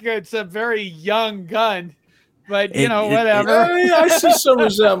don't think it's a very young gun, but whatever. I see some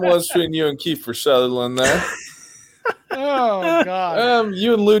resemblance between you and Kiefer Sutherland there. Oh God.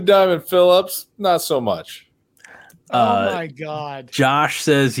 You and Lou Diamond Phillips, not so much. Oh my God. Josh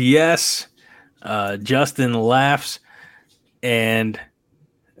says yes. Justin laughs, and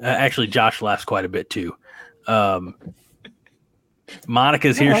actually Josh laughs quite a bit too.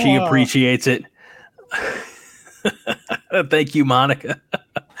 Monica's here. She appreciates it. Thank you, Monica.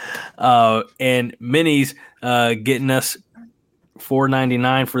 And Minnie's getting us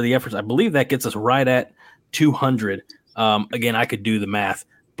 $4.99 for the efforts. I believe that gets us right at 200. Again, I could do the math,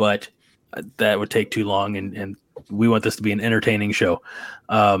 but that would take too long, and we want this to be an entertaining show.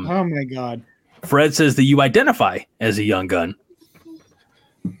 Oh my God. Fred says that you identify as a young gun.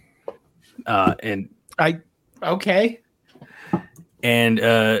 Okay. And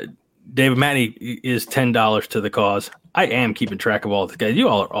David Matney is $10 to the cause. I am keeping track of all this, guys. You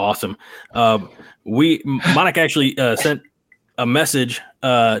all are awesome. Monica actually sent a message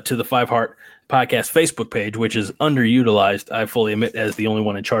to the 5 Heart Podcast Facebook page, which is underutilized, I fully admit, as the only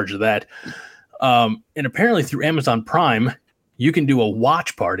one in charge of that. And apparently through Amazon Prime, you can do a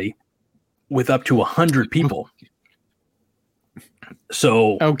watch party with up to 100 people.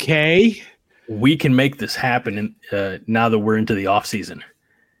 So okay, we can make this happen now that we're into the off season.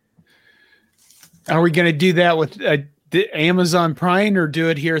 Are we going to do that with the Amazon Prime or do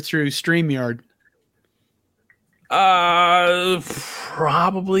it here through StreamYard?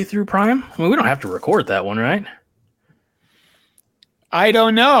 Probably through Prime. I mean, we don't have to record that one, right? I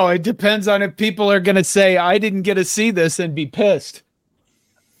don't know. It depends on if people are going to say, I didn't get to see this and be pissed.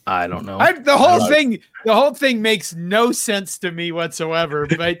 I don't know. The whole thing makes no sense to me whatsoever.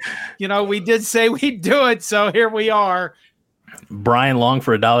 But, we did say we'd do it. So here we are. Brian Long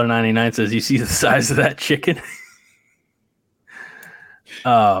for $1.99 says, you see the size of that chicken?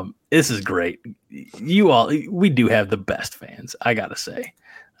 This is great. We do have the best fans, I gotta say.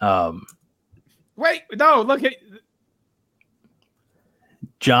 Wait, no, look at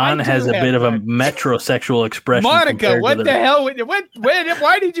John has a bit of a metrosexual expression. Monica, what the hell?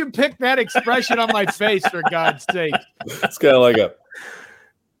 Why did you pick that expression on my face, for God's sake? It's kind of like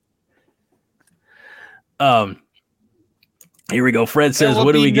here we go. Fred says,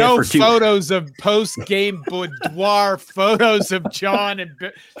 what do we get for two? Photos of post-game boudoir photos of John.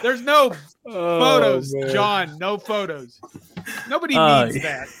 There's no photos, man. John. No photos. Nobody needs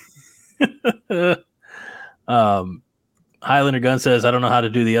that. Highlander Gun says, I don't know how to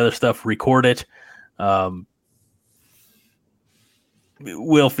do the other stuff. Record it.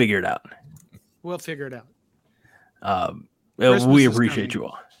 We'll figure it out. We appreciate you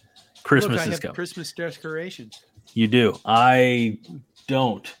all. Christmas is coming. Christmas decorations. You do. I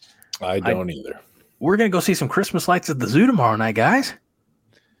don't. I don't either. We're going to go see some Christmas lights at the zoo tomorrow night, guys.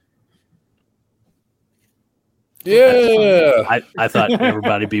 Yeah. I thought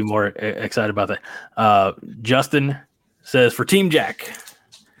everybody'd be more excited about that. Justin says, for Team Jack,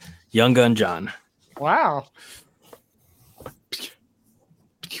 Young Gun John. Wow.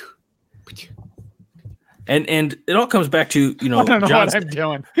 And it all comes back to, I don't know what I'm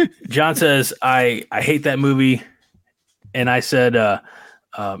doing. John says, I hate that movie. And I said,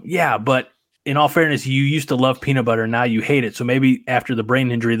 yeah, but in all fairness, you used to love peanut butter. Now you hate it. So maybe after the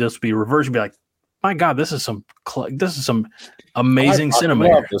brain injury, this will be reversed and be like, my God, this is some amazing cinema.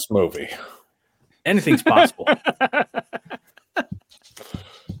 I love this movie. Anything's possible.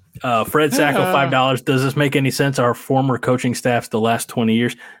 Fred Sacco, $5. Does this make any sense? Our former coaching staffs the last 20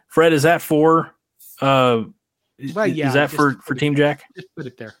 years. Fred, is that for is that for Team Jack? Just put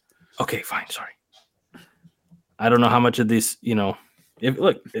it there. Okay, fine. Sorry. I don't know how much of this, the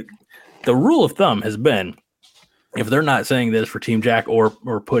rule of thumb has been, if they're not saying this for Team Jack or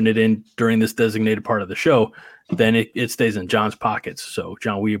putting it in during this designated part of the show, then it stays in John's pockets. So,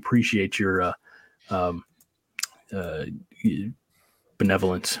 John, we appreciate your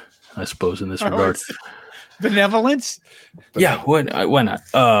benevolence, I suppose, in this regard. Benevolence? Yeah, why not?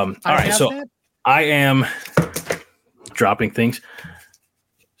 All right, so that? I am dropping things.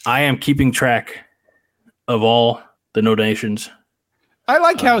 I am keeping track of all the donations. I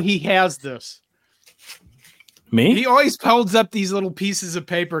like how he has this. Me? He always holds up these little pieces of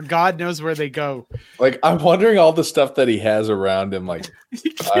paper. God knows where they go. Like, I'm wondering all the stuff that he has around him. Like,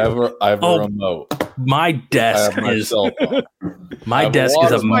 I have a remote. My desk is a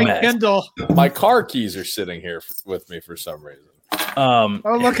mess. Kindle. My car keys are sitting here with me for some reason.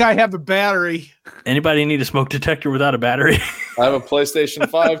 Look, I have a battery. Anybody need a smoke detector without a battery? I have a PlayStation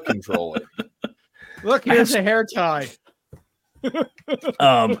 5 controller. Look, here's a hair tie.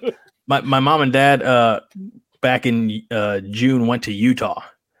 My mom and dad back in June went to Utah,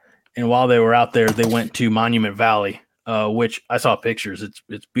 and while they were out there, they went to Monument Valley, which I saw pictures.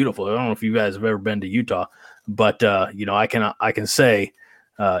 It's beautiful. I don't know if you guys have ever been to Utah, but I can say,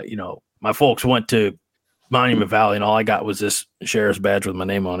 my folks went to Monument Valley, and all I got was this sheriff's badge with my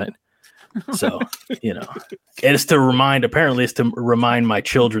name on it. So, it's to remind my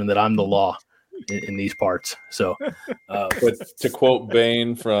children that I'm the law in these parts. So, but to quote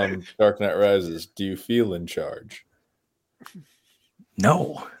Bane from Dark Knight Rises, do you feel in charge?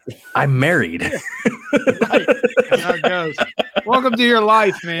 No, I'm married. Right. That's how it goes. Welcome to your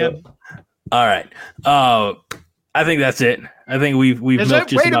life, man. All right. I think that's it. I think we've milked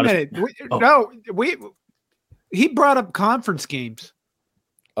just wait a minute. He brought up conference games.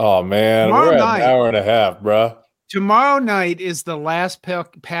 Oh man, we're at an hour and a half, bro. Tomorrow night is the last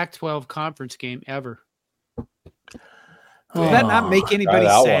Pac-12 conference game ever. Does that not make anybody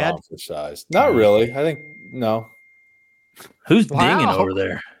sad? Not really. I think no. Who's dinging over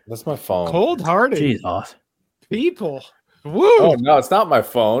there? That's my phone. Cold-hearted. Jesus. People. Woo. Oh no, it's not my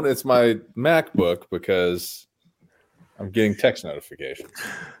phone. It's my MacBook because I'm getting text notifications.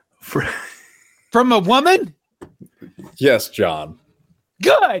 From a woman? Yes, John.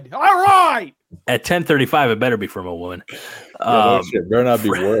 Good. All right. At 10:35, it better be from a woman. Shit, better not be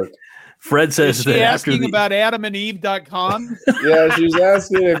work. Fred says is she that asking about AdamandEve.com. Yeah, she was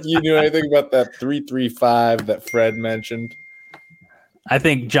asking if you knew anything about that 335 that Fred mentioned. I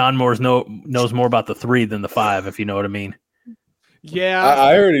think John Moores knows more about the 3 than the 5, if you know what I mean. Yeah,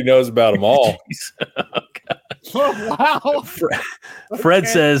 I already knows about them all. Oh, God. Wow. Fred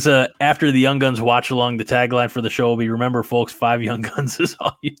says, after the Young Guns watch along, the tagline for the show will be, remember, folks, 5 Young Guns is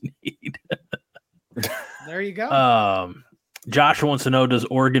all you need. There you go. Josh wants to know, does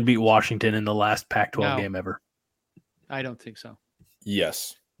Oregon beat Washington in the last Pac-12 game ever? I don't think so.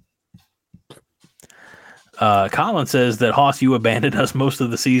 Yes. Colin says that, Hoss, you abandoned us most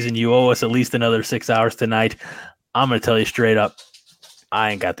of the season. You owe us at least another 6 hours tonight. I'm going to tell you straight up,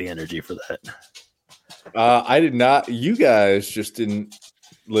 I ain't got the energy for that. I did not. You guys just didn't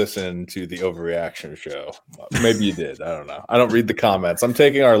listen to the Overreaction show. Maybe you did. I don't know. I don't read the comments. I'm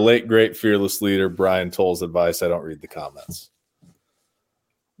taking our late, great, fearless leader, Brian Toll's advice. I don't read the comments.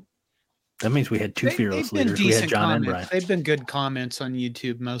 That means we had two fearless leaders. We had John and Brian. They've been good comments on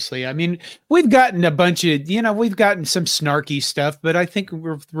YouTube mostly. I mean, we've gotten a bunch of, we've gotten some snarky stuff, but I think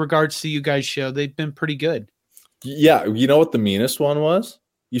with regards to you guys' show, they've been pretty good. Yeah. You know what the meanest one was?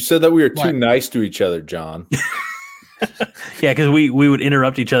 You said that we were too nice to each other, John. Yeah, because we would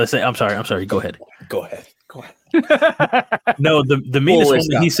interrupt each other, say, I'm sorry, go ahead. Go ahead. No, the meanest one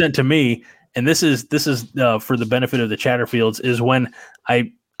that he sent to me, and this is for the benefit of the Chatterfields, is when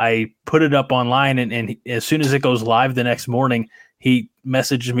I put it up online, and as soon as it goes live the next morning, he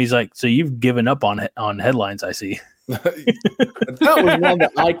messages me. He's like, "So you've given up on headlines, I see." That was one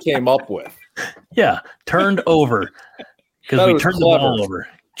that I came up with. Yeah, turned over because we turned the ball over.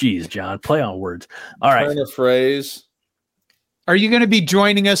 Jeez, John, play on words. All right, turn a phrase. Are you going to be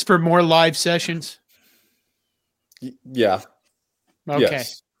joining us for more live sessions? Yeah. Okay.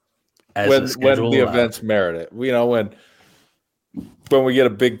 Yes. When the events merit it, when we get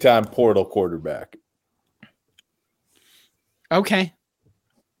a big time portal quarterback. Okay.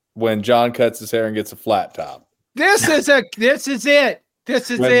 When John cuts his hair and gets a flat top. This is it.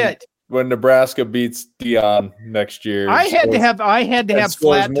 When Nebraska beats Dion next year. I had to have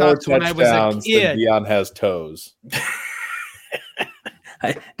flat tops when I was a kid. Dion has toes.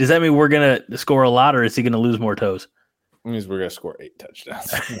 Does that mean we're going to score a lot, or is he going to lose more toes? It means we're going to score 8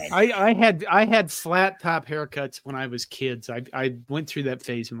 touchdowns. I had flat top haircuts when I was kids. I went through that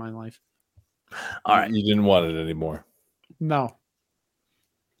phase in my life. All right. You didn't want it anymore. No.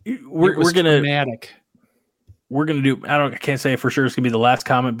 We're going to do, I can't say for sure it's going to be the last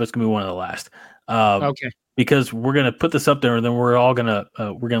comment, but it's going to be one of the last. Okay. Because we're going to put this up there, and then we're all going to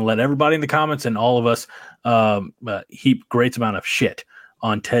let everybody in the comments and all of us heap great amount of shit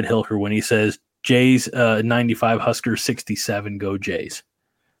on Ted Hilker when he says, Jays 95, Huskers 67, go Jays.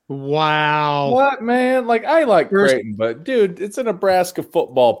 Wow. What, man? I like Creighton, but dude, it's a Nebraska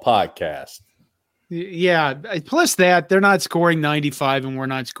football podcast. Yeah. Plus that, they're not scoring 95 and we're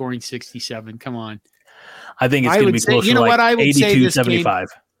not scoring 67. Come on. I think it's going to be closer to 82, 75.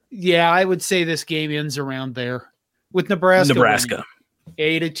 Yeah, I would say this game ends around there with Nebraska. Winning,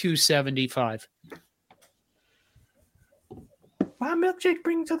 82-75. My milkshake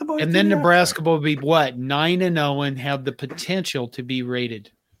brings to the boys. And then Nebraska will be what? 9-0 and have the potential to be rated.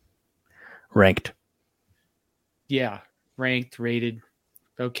 Ranked. Yeah. Ranked, rated.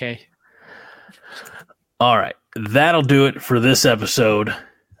 Okay. All right. That'll do it for this episode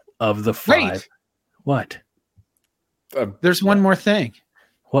of the 5. Wait. What? There's one more thing.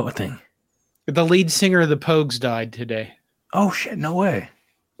 What thing? The lead singer of the Pogues died today. Oh, shit. No way.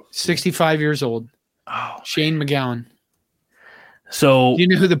 65 years old. Oh, Shane McGowan. So, do you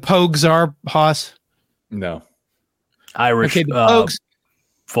know who the Pogues are, Haas? No. Irish the Pogues.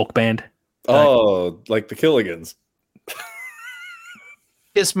 Folk band. Oh, like the Killigans.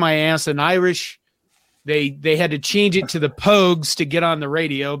 Kiss my ass in Irish. They had to change it to the Pogues to get on the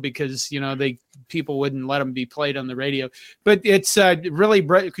radio because people wouldn't let them be played on the radio. But it's really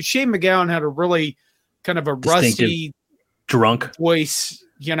because Shane McGowan had a really kind of a rusty, drunk voice.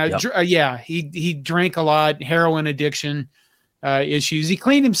 He drank a lot, heroin addiction issues. He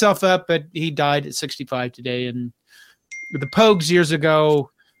cleaned himself up, but he died at 65 today. And the Pogues years ago,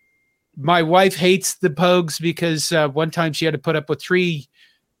 my wife hates the Pogues because one time she had to put up with 3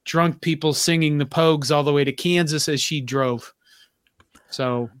 drunk people singing the Pogues all the way to Kansas as she drove.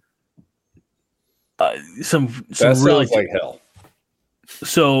 So some that really sounds like hell.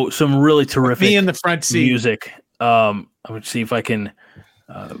 So some really terrific me in the front seat music. I would see if I can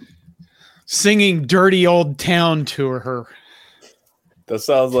singing Dirty Old Town to her. That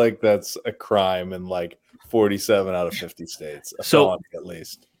sounds like that's a crime in 47 out of 50 states. Felony, at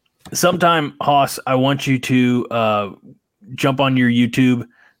least. Sometime, Haas, I want you to jump on your YouTube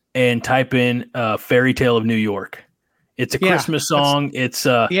and type in Fairy Tale of New York. It's a Christmas song. It's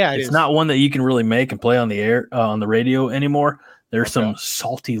not one that you can really make and play on the air on the radio anymore. There's some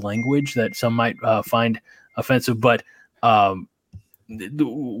salty language that some might find offensive, but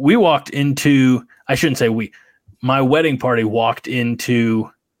we walked into, I shouldn't say my wedding party walked into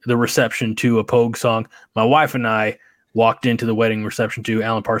the reception to a Pogue song. My wife and I walked into the wedding reception to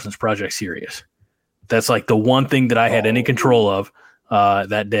Alan Parsons' Project Sirius. That's like the one thing that I had any control of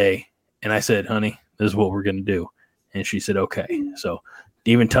that day. And I said, honey, this is what we're going to do. And she said, okay. So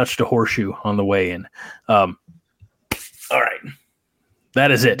even touched a horseshoe on the way in. All right.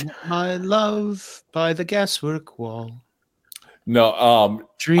 That is it. My love by the gaswork wall. No,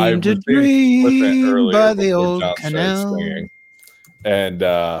 dream to dream by the old canal. And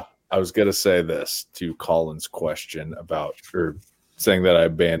I was going to say this to Colin's question about, or saying that I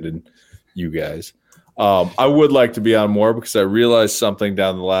abandoned you guys. I would like to be on more because I realized something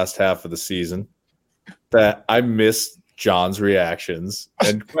down the last half of the season that I missed John's reactions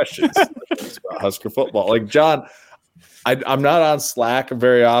and questions about Husker football. Like, John, I'm not on Slack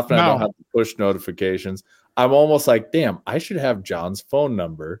very often. No. I don't have to push notifications. I'm almost like, damn, I should have John's phone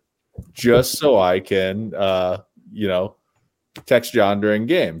number just so I can, text John during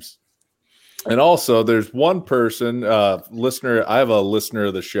games. And also, there's one person, listener. I have a listener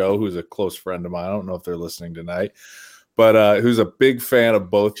of the show who's a close friend of mine. I don't know if they're listening tonight, but who's a big fan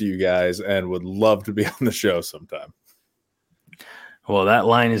of both of you guys and would love to be on the show sometime. Well, that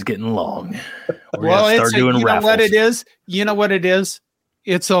line is getting long. Well, it's doing raffles. Know what it is? You know what it is?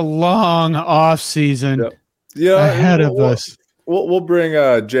 It's a long off season ahead of us. We'll bring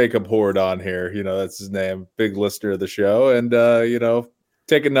Jacob Horde on here. That's his name. Big listener of the show. And,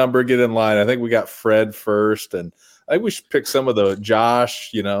 take a number, get in line. I think we got Fred first. And I think we should pick some of the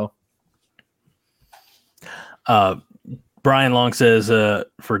Josh, Brian Long says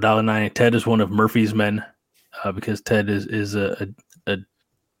for $1.90, Ted is one of Murphy's men because Ted is a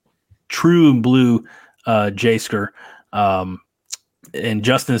true blue J-sker. And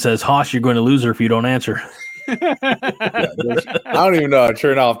Justin says, Hoss, you're going to lose her if you don't answer. I don't even know how to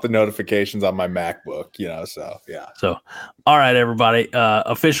turn off the notifications on my MacBook, So, all right, everybody.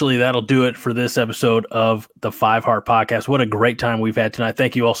 Officially, that'll do it for this episode of the Five Heart Podcast. What a great time we've had tonight.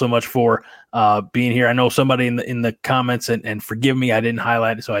 Thank you all so much for being here. I know somebody in the comments, and forgive me, I didn't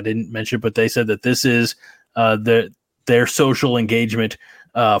highlight it, so I didn't mention it, but they said that this is their social engagement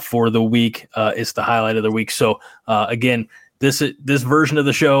for the week. It's the highlight of the week. So, again, this version of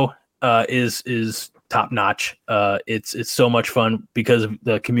the show is top notch. It's so much fun because of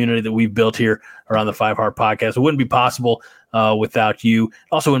the community that we've built here around the Five Heart Podcast. It wouldn't be possible without you.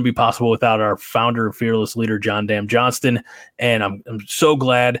 Also wouldn't be possible without our founder and fearless leader, John Dam Johnston. And I'm so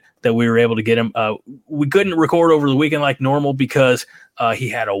glad that we were able to get him. We couldn't record over the weekend like normal because he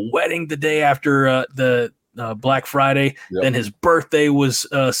had a wedding the day after the Black Friday. Yep. Then his birthday was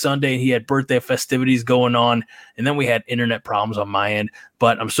Sunday, and he had birthday festivities going on. And then we had internet problems on my end.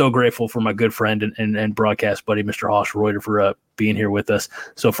 But I'm so grateful for my good friend and broadcast buddy, Mr. Hoss Reuter, for being here with us.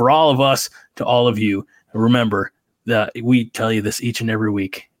 So for all of us, to all of you, remember that we tell you this each and every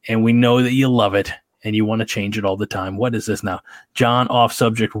week, and we know that you love it and you want to change it all the time. What is this now? John, off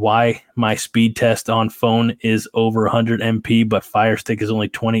subject, why my speed test on phone is over 100 MP, but Fire Stick is only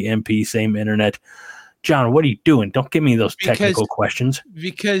 20 MP, same internet. John, what are you doing? Don't give me those technical questions.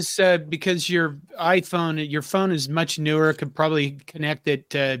 Because your phone is much newer, could probably connect it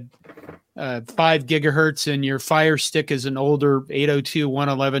to 5 gigahertz, and your Fire Stick is an older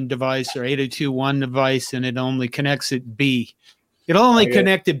 802.111 device or 802.1 device, and it only connects at B. It'll only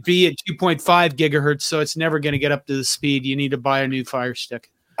connect at B at 2.5 gigahertz, so it's never going to get up to the speed. You need to buy a new Fire Stick.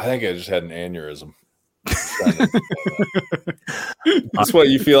 I think I just had an aneurysm. That's what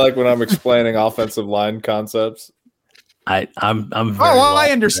you feel like when I'm explaining offensive line concepts. I'm very I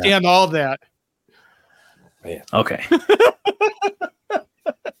understand all that. Man. Okay.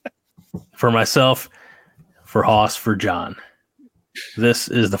 For myself, for Hoss, for John, this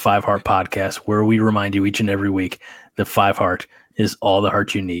is the Five Heart Podcast, where we remind you each and every week that Five Heart is all the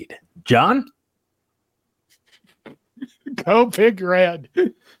heart you need. John? Go Big Red.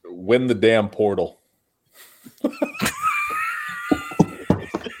 Win the damn portal.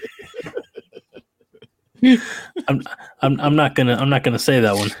 I'm not gonna say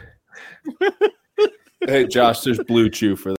that one. Hey Josh, there's Blue Chew for